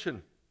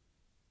comprehension.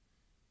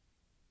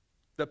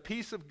 The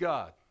peace of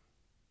God.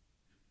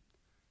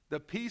 The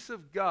peace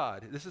of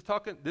God. This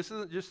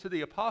isn't just to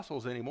the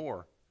apostles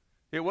anymore.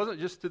 It wasn't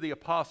just to the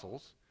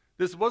apostles.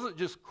 This wasn't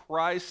just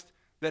Christ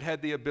that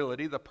had the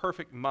ability, the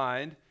perfect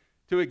mind,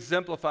 to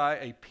exemplify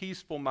a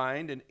peaceful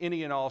mind in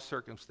any and all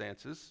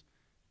circumstances.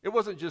 It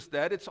wasn't just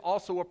that. It's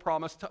also a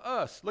promise to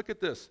us. Look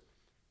at this.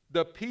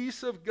 The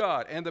peace of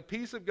God, and the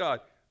peace of God,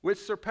 which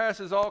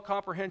surpasses all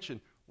comprehension.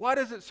 Why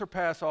does it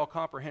surpass all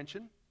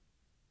comprehension?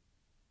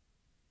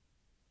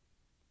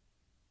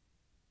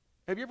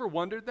 Have you ever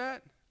wondered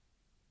that?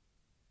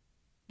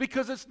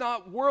 Because it's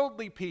not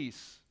worldly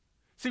peace.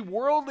 See,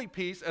 worldly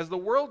peace, as the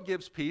world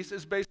gives peace,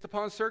 is based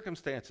upon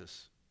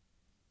circumstances.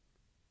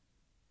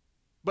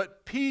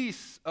 But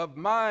peace of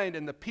mind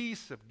and the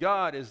peace of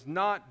God is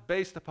not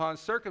based upon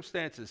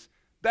circumstances.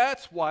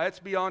 That's why it's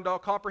beyond all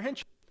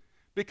comprehension.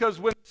 Because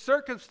when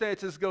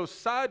circumstances go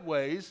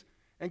sideways,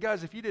 and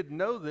guys, if you didn't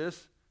know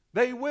this,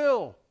 they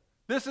will.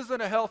 This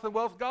isn't a health and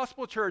wealth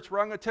gospel church where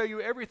I'm going to tell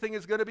you everything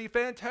is going to be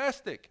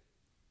fantastic.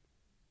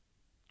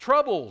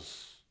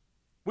 Troubles.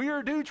 We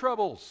are due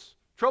troubles.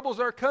 Troubles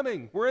are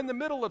coming. We're in the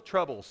middle of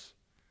troubles.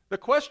 The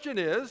question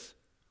is,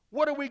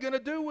 what are we going to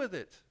do with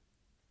it?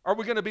 Are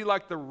we going to be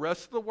like the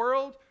rest of the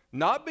world,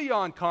 not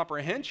beyond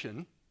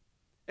comprehension,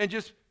 and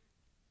just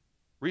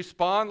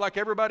respond like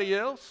everybody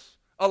else?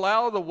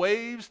 Allow the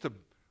waves to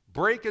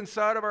break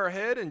inside of our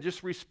head and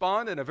just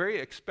respond in a very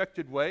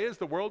expected way as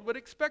the world would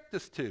expect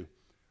us to?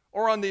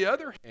 Or on the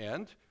other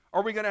hand,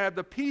 are we going to have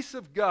the peace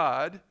of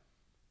God,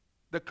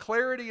 the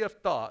clarity of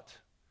thought,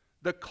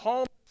 the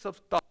calmness of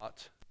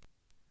thought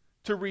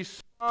to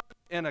respond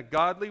in a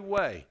godly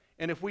way?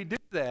 And if we do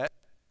that,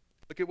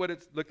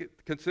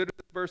 consider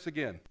this verse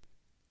again.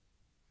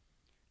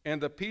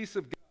 And the peace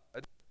of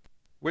God,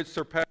 which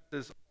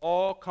surpasses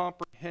all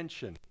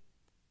comprehension,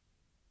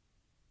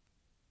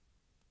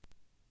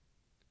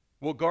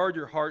 will guard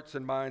your hearts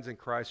and minds in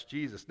Christ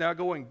Jesus. Now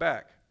going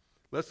back,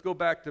 let's go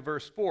back to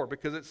verse 4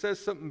 because it says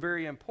something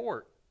very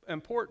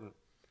important.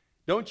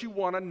 Don't you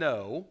want to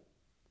know,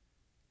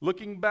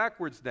 looking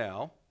backwards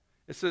now,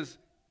 it says,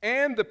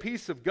 and the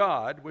peace of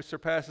God, which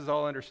surpasses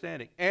all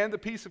understanding, and the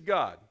peace of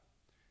God.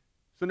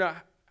 So now,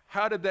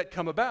 how did that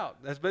come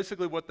about? That's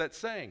basically what that's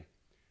saying.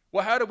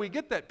 Well, how do we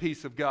get that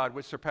peace of God,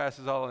 which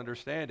surpasses all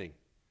understanding?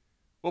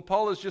 Well,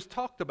 Paul has just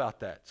talked about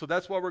that. So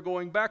that's why we're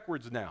going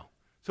backwards now.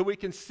 So we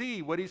can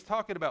see what he's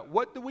talking about.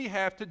 What do we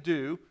have to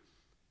do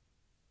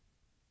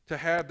to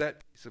have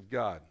that peace of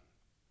God?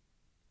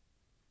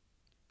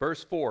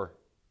 Verse 4,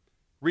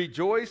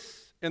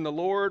 rejoice in the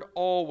Lord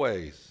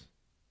always.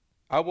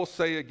 I will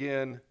say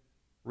again,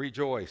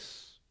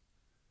 rejoice.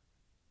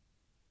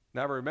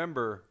 Now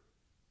remember,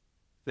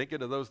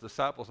 thinking of those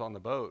disciples on the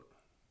boat,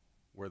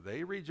 were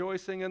they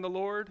rejoicing in the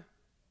Lord?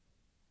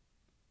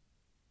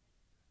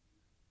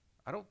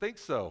 I don't think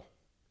so.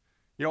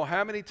 You know,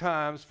 how many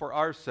times for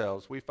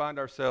ourselves we find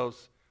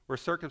ourselves where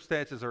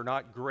circumstances are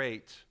not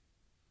great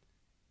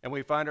and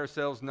we find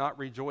ourselves not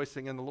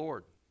rejoicing in the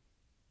Lord?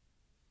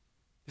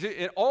 You see,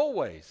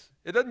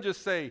 it doesn't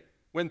just say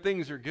when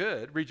things are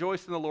good,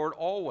 rejoice in the Lord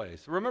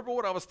always. Remember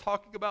what I was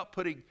talking about,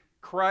 putting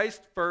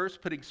Christ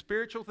first, putting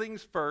spiritual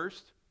things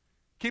first,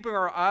 keeping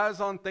our eyes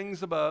on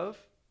things above.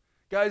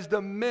 Guys,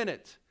 the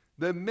minute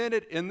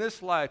in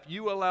this life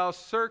you allow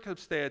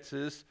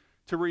circumstances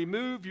to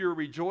remove your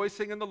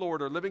rejoicing in the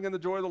Lord or living in the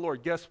joy of the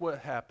Lord, guess what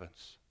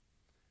happens?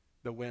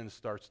 The wind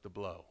starts to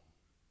blow.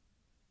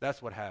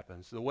 That's what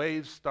happens. The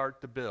waves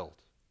start to build.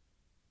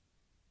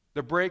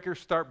 The breakers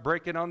start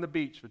breaking on the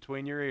beach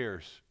between your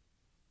ears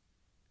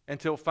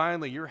until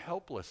finally you're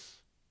helpless.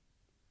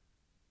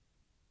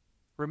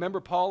 Remember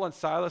Paul and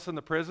Silas in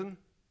the prison?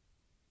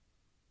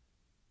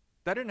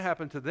 That didn't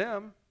happen to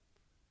them.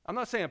 I'm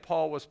not saying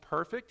Paul was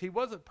perfect. He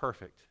wasn't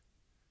perfect.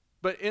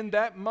 But in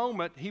that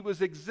moment, he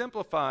was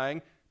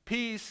exemplifying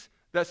peace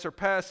that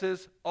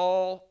surpasses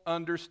all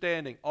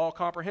understanding, all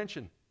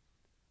comprehension.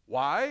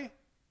 Why?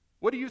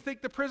 What do you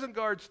think the prison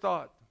guards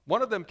thought?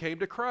 One of them came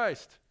to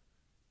Christ.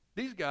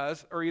 These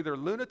guys are either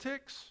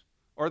lunatics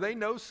or they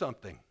know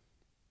something.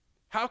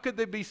 How could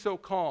they be so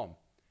calm?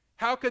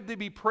 How could they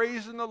be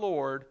praising the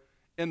Lord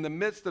in the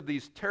midst of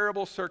these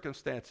terrible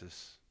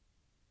circumstances?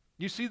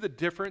 You see the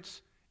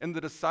difference in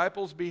the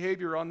disciples'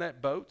 behavior on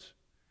that boat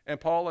and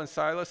Paul and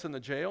Silas in the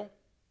jail?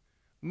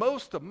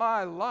 Most of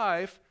my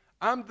life,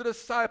 I'm the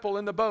disciple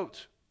in the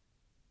boat,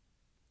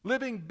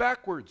 living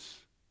backwards.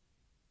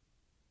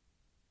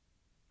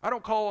 I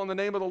don't call on the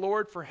name of the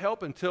Lord for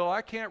help until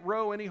I can't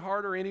row any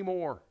harder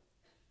anymore.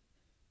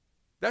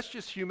 That's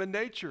just human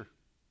nature.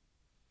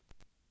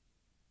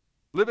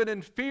 Living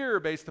in fear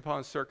based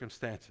upon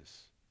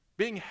circumstances,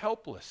 being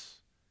helpless.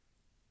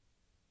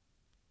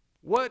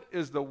 What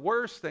is the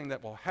worst thing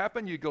that will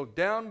happen? You go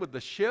down with the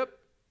ship?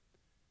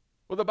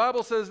 Well, the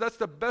Bible says that's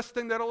the best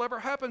thing that'll ever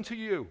happen to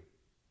you.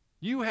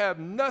 You have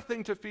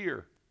nothing to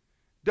fear.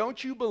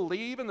 Don't you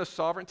believe in the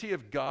sovereignty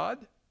of God?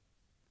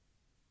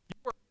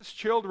 You are His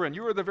children.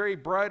 You are the very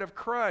bride of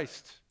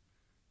Christ.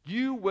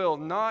 You will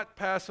not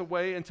pass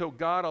away until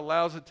God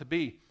allows it to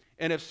be.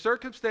 And if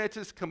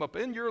circumstances come up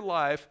in your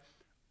life,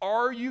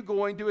 are you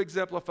going to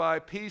exemplify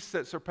peace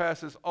that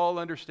surpasses all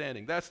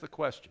understanding? That's the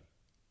question.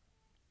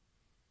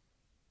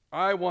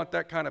 I want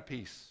that kind of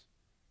peace.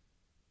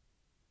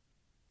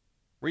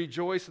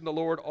 Rejoice in the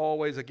Lord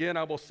always. Again,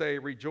 I will say,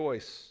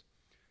 rejoice.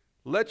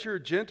 Let your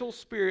gentle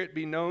spirit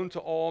be known to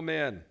all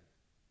men.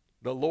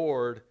 The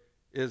Lord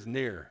is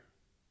near.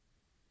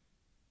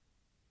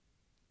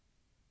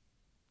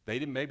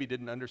 They maybe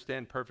didn't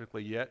understand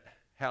perfectly yet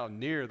how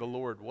near the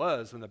Lord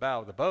was in the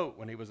bow of the boat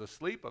when he was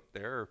asleep up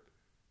there.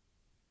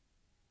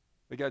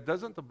 But God,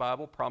 doesn't the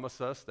Bible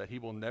promise us that he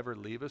will never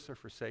leave us or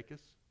forsake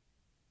us?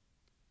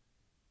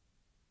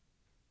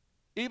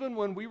 Even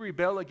when we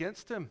rebel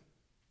against him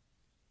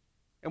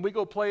and we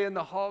go play in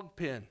the hog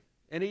pen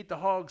and eat the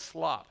hog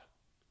slop,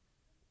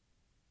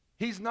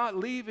 he's not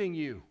leaving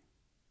you.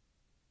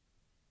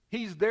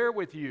 He's there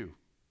with you.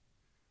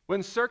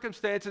 When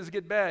circumstances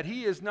get bad,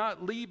 he is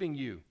not leaving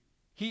you.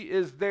 He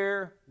is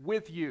there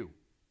with you.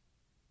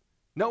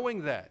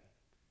 Knowing that,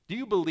 do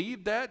you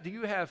believe that? Do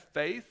you have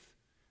faith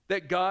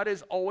that God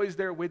is always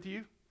there with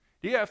you?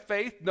 Do you have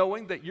faith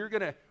knowing that you're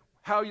going to,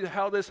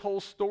 how this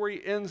whole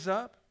story ends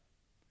up?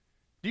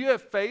 Do you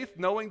have faith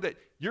knowing that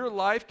your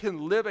life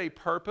can live a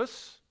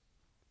purpose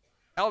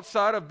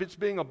outside of just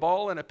being a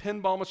ball in a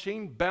pinball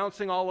machine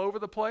bouncing all over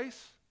the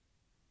place?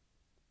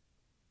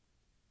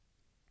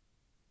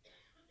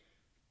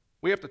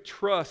 We have to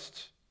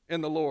trust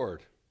in the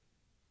Lord.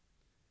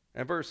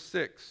 And verse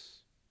 6,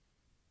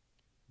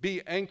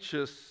 be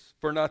anxious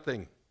for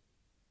nothing,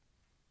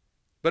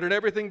 but in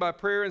everything by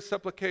prayer and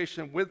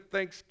supplication with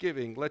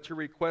thanksgiving, let your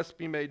requests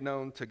be made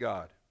known to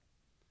God.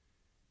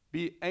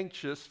 Be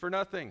anxious for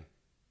nothing.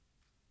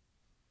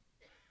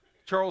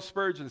 Charles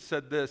Spurgeon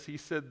said this. He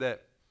said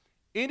that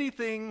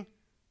anything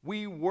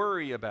we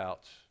worry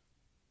about,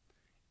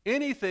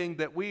 anything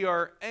that we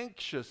are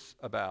anxious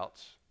about,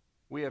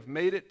 we have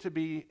made it to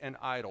be an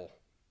idol.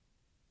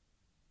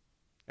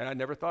 And I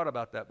never thought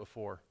about that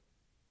before.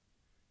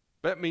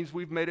 That means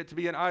we've made it to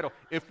be an idol.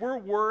 If we're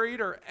worried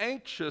or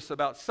anxious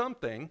about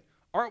something,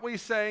 aren't we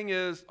saying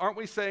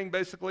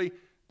basically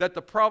that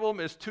the problem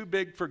is too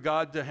big for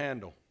God to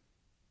handle?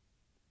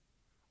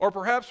 Or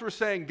perhaps we're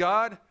saying,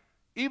 God,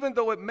 even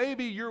though it may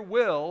be your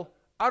will,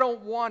 I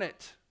don't want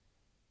it.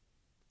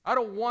 I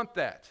don't want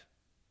that.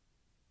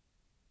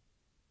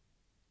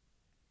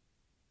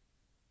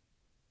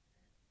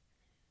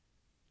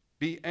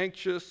 Be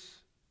anxious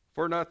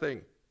for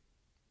nothing.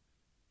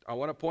 I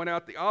want to point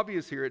out the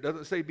obvious here. It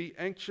doesn't say be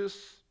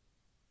anxious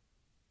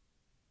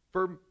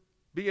for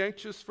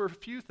a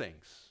few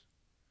things.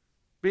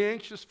 Be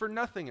anxious for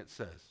nothing, it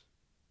says.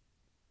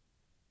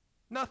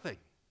 Nothing.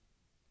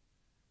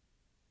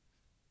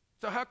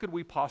 So how could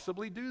we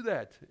possibly do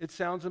that? It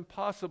sounds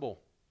impossible.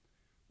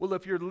 Well,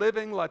 if you're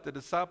living like the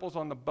disciples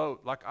on the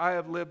boat, like I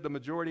have lived the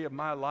majority of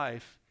my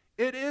life,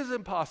 it is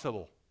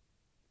impossible.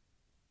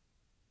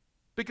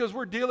 Because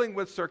we're dealing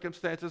with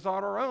circumstances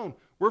on our own.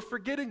 We're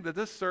forgetting that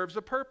this serves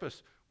a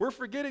purpose. We're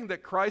forgetting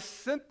that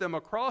Christ sent them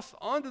across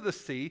onto the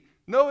sea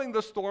knowing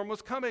the storm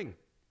was coming.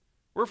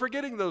 We're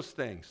forgetting those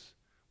things.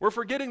 We're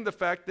forgetting the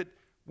fact that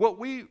what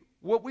we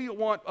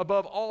want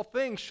above all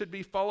things should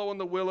be following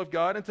the will of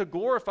God and to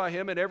glorify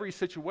him in every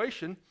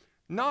situation,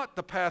 not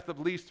the path of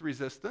least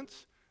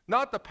resistance,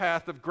 not the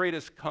path of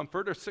greatest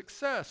comfort or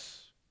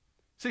success.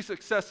 See,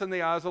 success in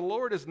the eyes of the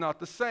Lord is not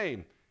the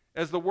same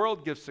as the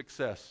world gives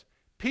success.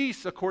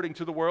 Peace, according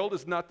to the world,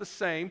 is not the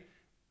same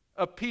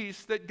a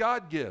peace that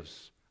God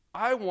gives.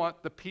 I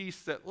want the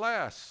peace that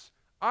lasts.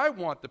 I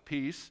want the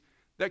peace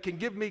that can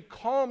give me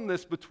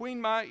calmness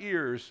between my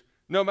ears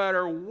no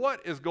matter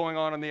what is going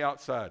on the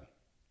outside.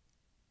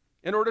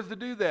 In order to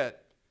do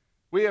that,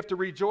 we have to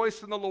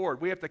rejoice in the Lord.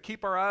 We have to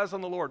keep our eyes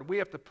on the Lord. We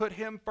have to put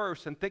him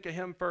first and think of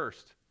him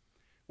first.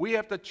 We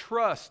have to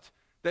trust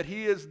that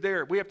he is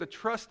there. We have to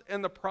trust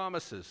in the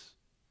promises.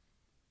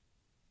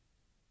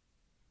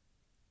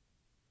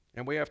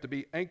 And we have to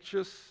be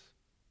anxious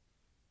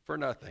for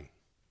nothing.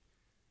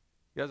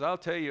 Because I'll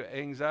tell you,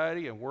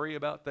 anxiety and worry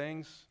about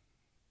things,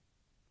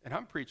 And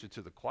I'm preaching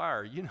to the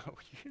choir. You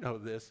know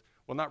this.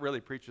 Well, not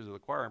really preaching to the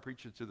choir. I'm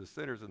preaching to the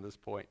sinners in this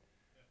point.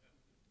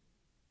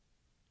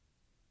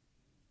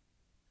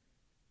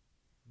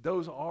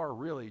 Those are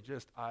really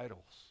just idols.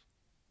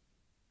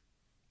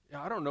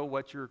 I don't know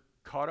what you're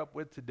caught up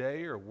with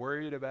today or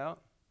worried about.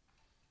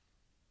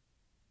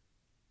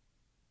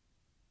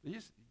 You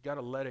just got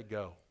to let it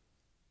go.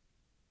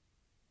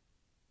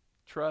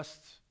 Trust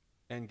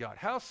in God.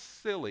 How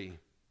silly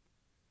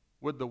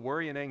would the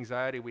worry and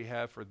anxiety we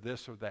have for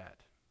this or that,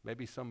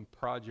 maybe some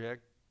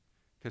project,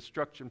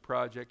 construction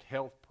project,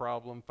 health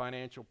problem,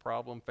 financial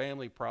problem,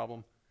 family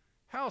problem,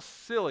 how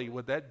silly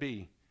would that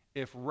be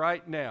if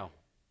right now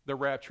the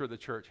rapture of the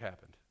church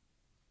happened?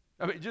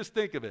 I mean, just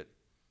think of it.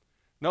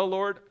 No,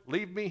 Lord,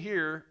 leave me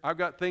here. I've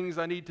got things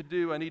I need to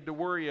do, I need to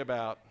worry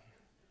about.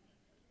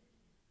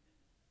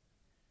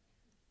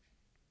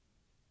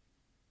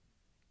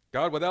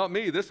 God, without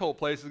me, this whole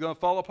place is going to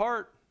fall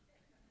apart.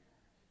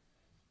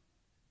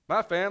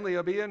 My family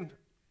will be in.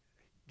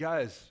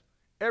 Guys,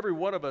 every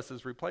one of us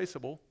is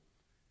replaceable.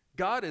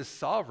 God is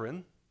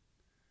sovereign.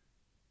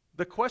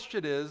 The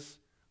question is,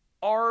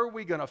 are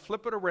we going to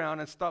flip it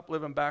around and stop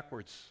living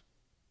backwards?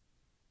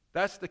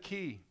 That's the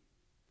key.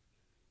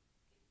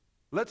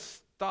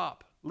 Let's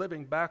stop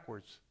living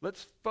backwards.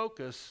 Let's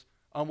focus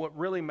on what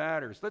really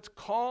matters. Let's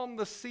calm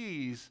the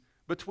seas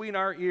between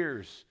our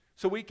ears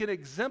so we can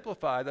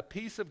exemplify the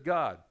peace of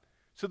God,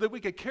 so that we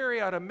could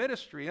carry out a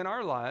ministry in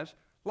our lives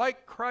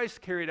like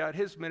Christ carried out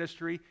his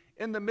ministry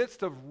in the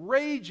midst of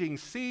raging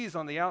seas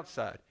on the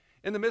outside,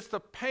 in the midst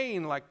of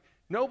pain like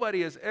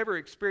nobody has ever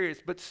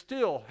experienced, but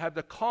still have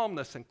the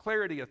calmness and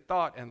clarity of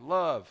thought and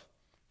love.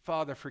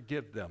 Father,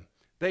 forgive them.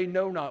 They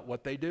know not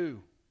what they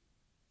do.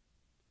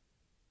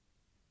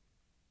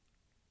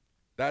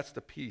 That's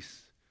the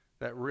peace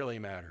that really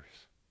matters.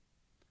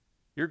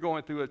 You're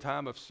going through a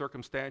time of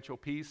circumstantial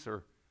peace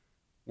or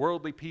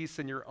worldly peace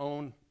in your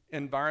own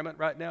environment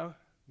right now?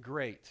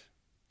 Great.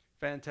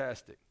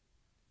 Fantastic.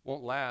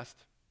 Won't last.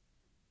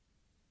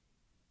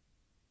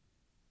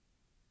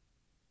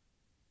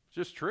 It's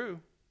just true.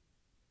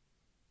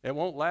 It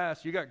won't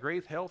last. You got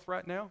great health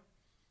right now?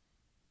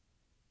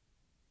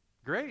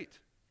 Great.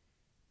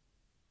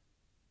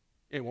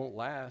 It won't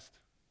last.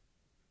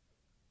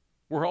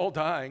 We're all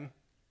dying.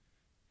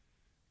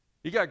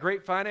 You got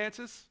great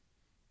finances?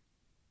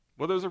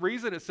 Well, there's a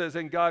reason it says,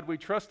 in God we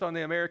trust on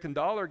the American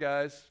dollar,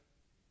 guys.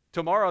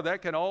 Tomorrow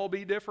that can all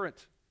be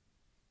different.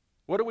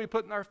 What are we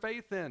putting our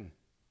faith in?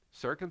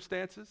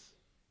 Circumstances?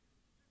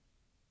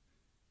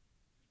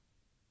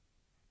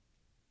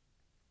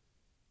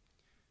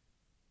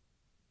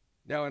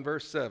 Now in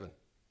verse 7,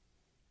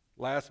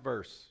 last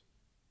verse.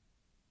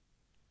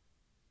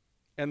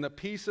 And the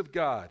peace of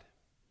God,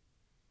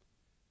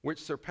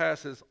 which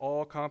surpasses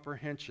all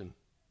comprehension,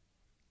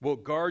 will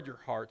guard your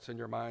hearts and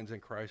your minds in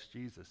Christ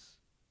Jesus.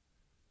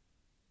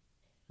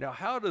 Now,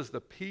 how does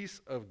the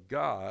peace of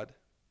God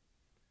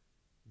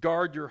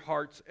guard your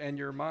hearts and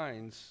your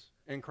minds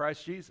in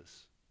Christ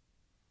Jesus?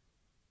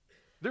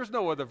 There's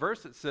no other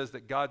verse that says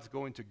that God's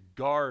going to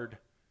guard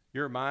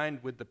your mind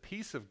with the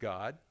peace of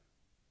God.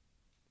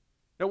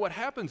 Now, what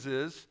happens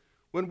is,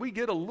 when we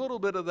get a little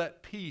bit of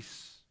that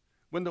peace,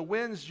 when the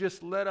winds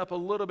just let up a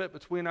little bit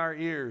between our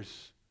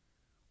ears,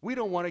 we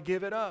don't want to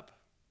give it up.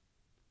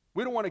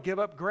 We don't want to give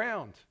up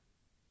ground.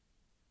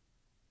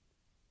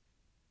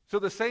 So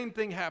the same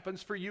thing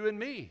happens for you and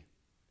me.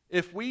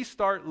 If we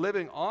start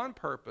living on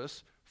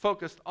purpose,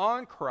 focused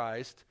on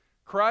Christ,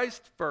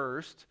 Christ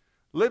first,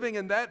 living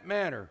in that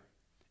manner,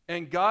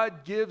 and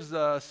God gives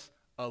us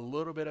a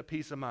little bit of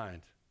peace of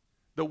mind.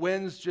 The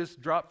winds just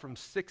drop from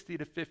 60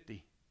 to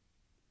 50.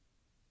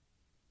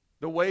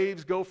 The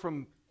waves go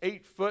from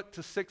 8-foot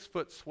to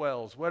 6-foot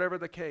swells, whatever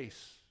the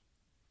case.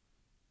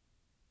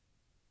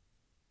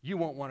 You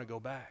won't want to go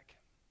back.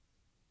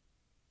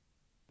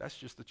 That's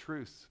just the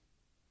truth.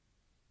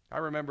 I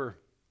remember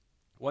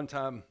one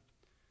time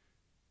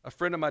a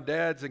friend of my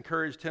dad's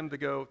encouraged him to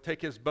go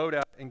take his boat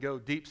out and go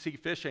deep sea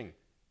fishing.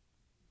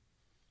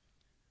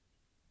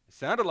 It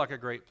sounded like a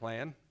great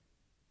plan.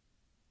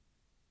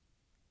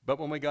 But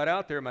when we got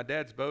out there, my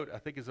dad's boat, I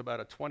think, is about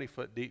a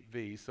 20-foot deep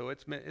V, so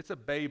it's a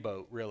bay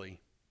boat, really.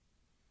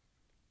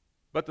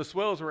 But the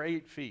swells were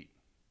 8 feet.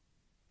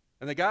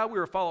 And the guy we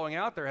were following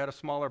out there had a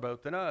smaller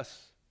boat than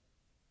us.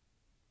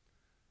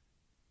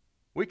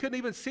 We couldn't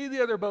even see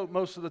the other boat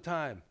most of the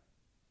time.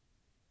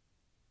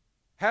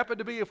 Happened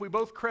to be, if we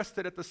both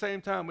crested at the same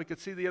time, we could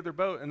see the other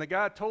boat. And the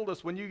guy told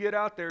us, when you get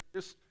out there,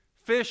 just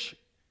fish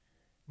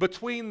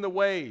between the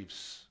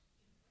waves.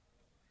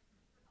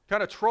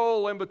 Kind of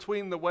troll in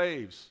between the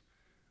waves.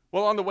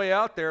 Well, on the way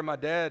out there, my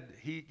dad,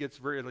 he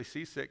gets really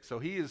seasick, so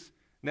he is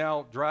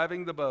now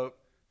driving the boat,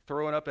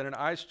 throwing up in an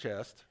ice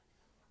chest.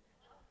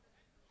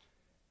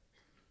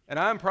 And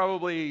I'm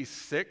probably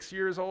 6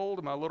 years old,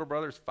 and my little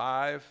brother's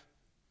 5.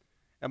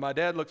 And my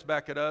dad looks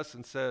back at us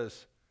and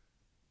says,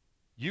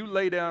 "You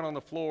lay down on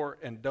the floor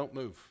and don't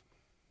move."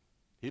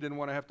 He didn't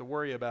want to have to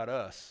worry about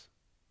us.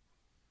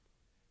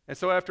 And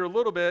so after a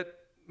little bit,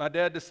 my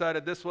dad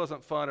decided this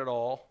wasn't fun at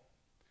all.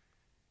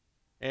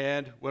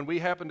 And when we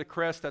happened to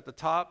crest at the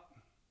top,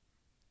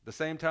 the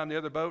same time the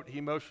other boat,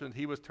 he motioned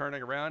he was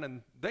turning around,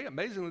 and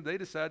amazingly, they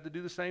decided to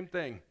do the same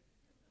thing.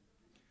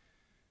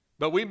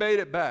 But we made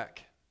it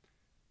back.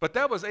 But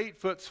that was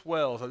 8-foot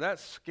swells, and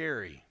that's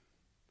scary.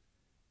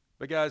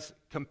 But guys,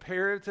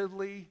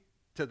 comparatively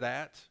to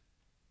that,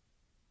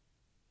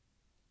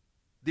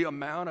 the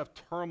amount of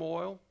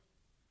turmoil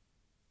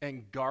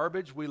and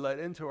garbage we let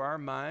into our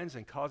minds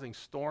and causing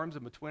storms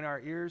in between our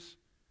ears,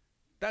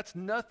 that's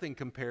nothing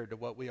compared to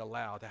what we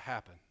allow to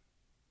happen.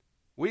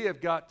 We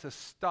have got to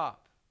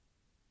stop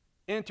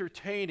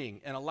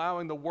entertaining and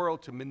allowing the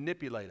world to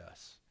manipulate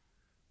us.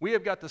 We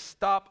have got to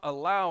stop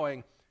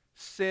allowing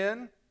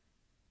sin,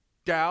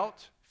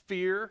 doubt,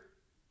 fear,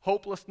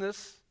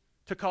 hopelessness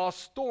to cause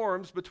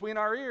storms between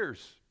our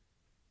ears.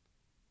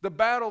 The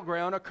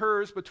battleground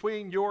occurs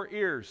between your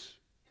ears.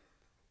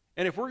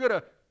 And if we're going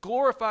to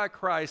glorify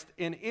Christ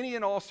in any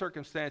and all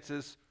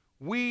circumstances,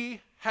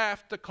 we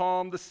have to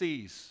calm the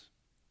seas.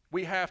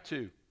 We have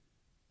to.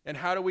 And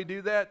how do we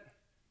do that?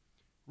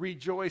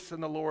 Rejoice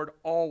in the Lord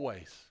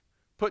always.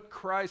 Put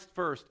Christ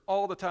first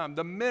all the time.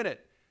 The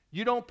minute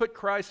you don't put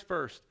Christ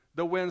first,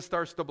 the wind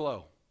starts to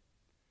blow.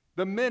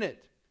 The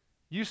minute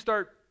you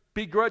start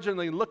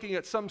begrudgingly looking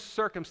at some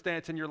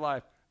circumstance in your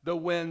life, the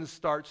wind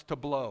starts to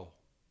blow.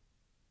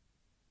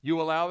 You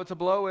allow it to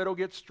blow, it'll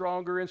get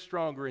stronger and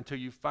stronger until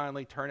you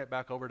finally turn it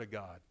back over to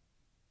God.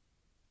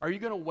 Are you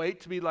going to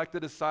wait to be like the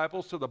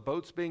disciples so the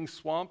boat's being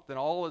swamped and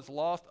all is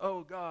lost?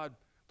 Oh God,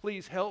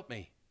 please help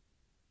me.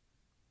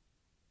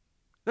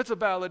 That's a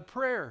valid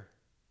prayer.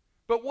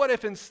 But what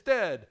if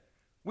instead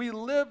we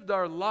lived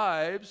our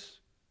lives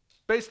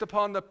based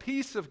upon the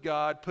peace of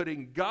God,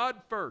 putting God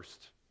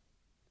first?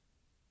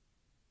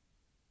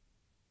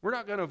 We're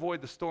not going to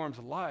avoid the storms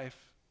of life.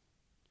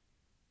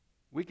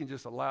 We can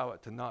just allow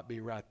it to not be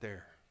right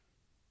there.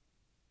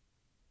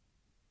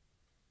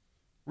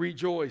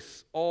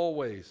 Rejoice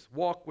always.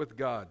 Walk with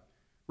God.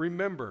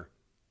 Remember,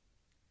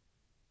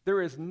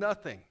 there is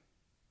nothing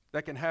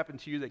that can happen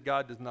to you that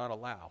God does not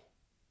allow.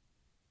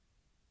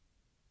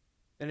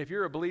 And if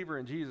you're a believer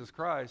in Jesus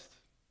Christ,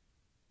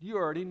 you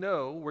already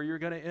know where you're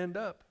going to end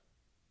up.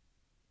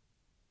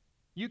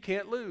 You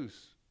can't lose.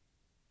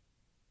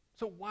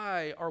 So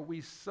why are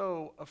we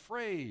so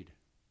afraid?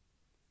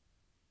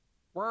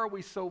 Why are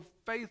we so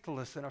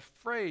faithless and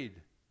afraid?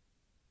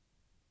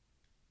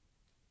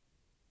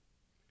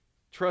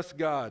 Trust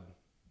God.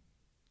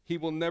 He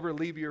will never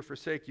leave you or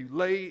forsake you.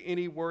 Lay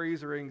any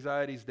worries or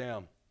anxieties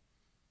down.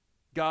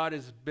 God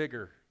is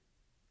bigger.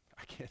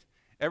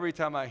 Every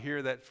time I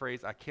hear that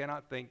phrase, I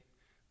cannot think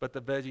but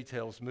the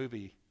VeggieTales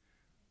movie,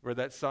 where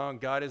that song,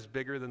 God is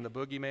bigger than the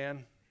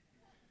boogeyman.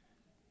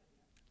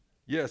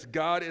 Yes,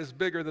 God is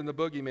bigger than the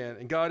boogeyman,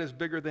 and God is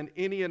bigger than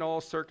any and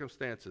all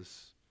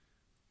circumstances.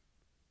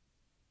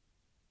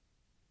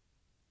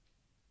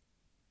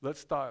 Let's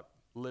stop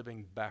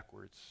living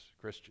backwards,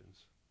 Christians.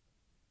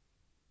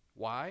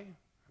 Why?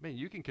 I mean,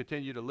 you can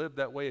continue to live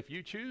that way if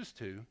you choose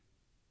to,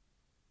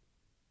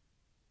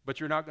 but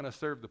you're not going to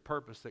serve the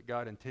purpose that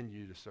God intended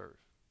you to serve.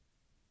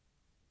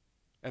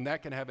 And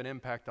that can have an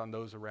impact on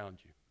those around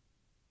you.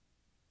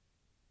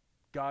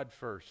 God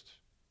first.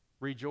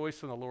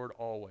 Rejoice in the Lord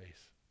always.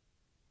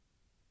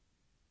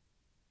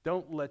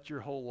 Don't let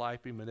your whole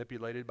life be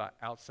manipulated by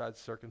outside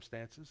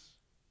circumstances.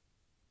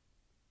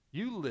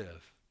 You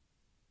live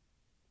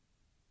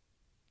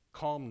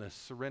calmness,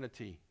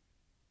 serenity,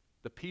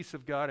 the peace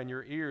of God in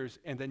your ears,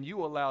 and then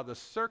you allow the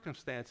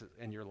circumstances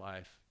in your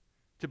life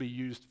to be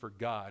used for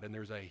God, and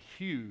there's a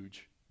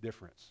huge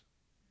difference.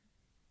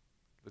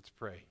 Let's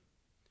pray.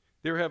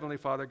 Dear Heavenly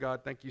Father,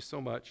 God, thank you so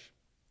much.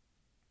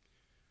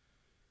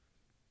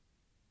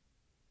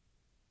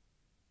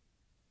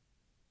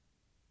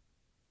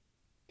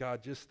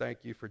 God, just thank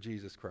you for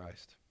Jesus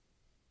Christ.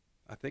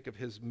 I think of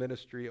his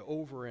ministry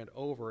over and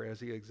over as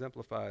he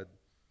exemplified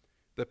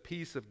the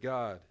peace of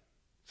God,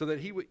 so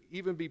that he would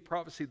even be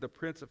prophesied the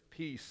Prince of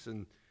Peace,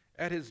 and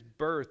at his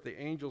birth the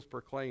angels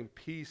proclaimed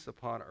peace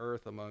upon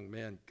earth among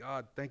men.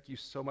 God, thank you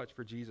so much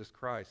for Jesus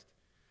Christ.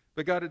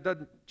 But God, it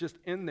doesn't just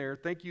end there.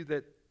 Thank you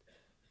that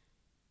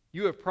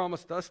you have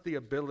promised us the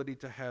ability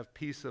to have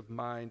peace of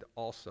mind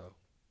also,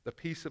 the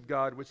peace of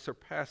God which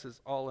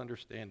surpasses all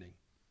understanding.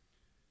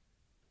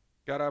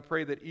 God, I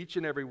pray that each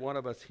and every one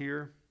of us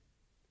here,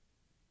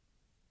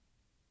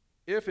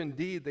 if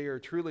indeed they are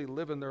truly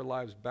living their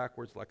lives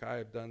backwards like I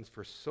have done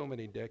for so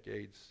many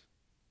decades,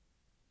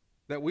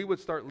 that we would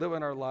start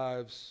living our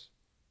lives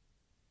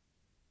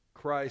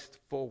Christ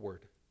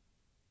forward.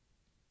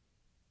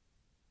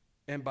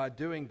 And by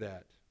doing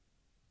that,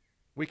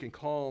 we can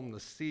calm the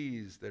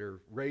seas that are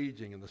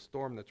raging and the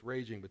storm that's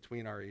raging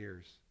between our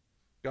ears.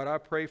 God, I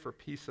pray for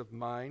peace of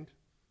mind.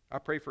 I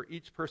pray for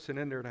each person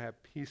in there to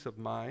have peace of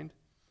mind.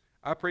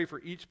 I pray for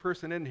each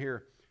person in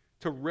here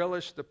to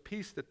relish the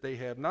peace that they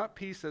have, not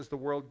peace as the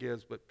world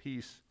gives, but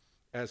peace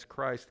as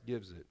Christ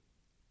gives it.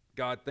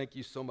 God, thank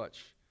you so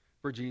much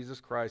for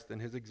Jesus Christ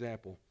and his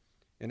example.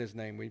 In his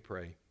name we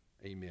pray.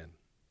 Amen.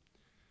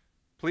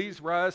 Please rise.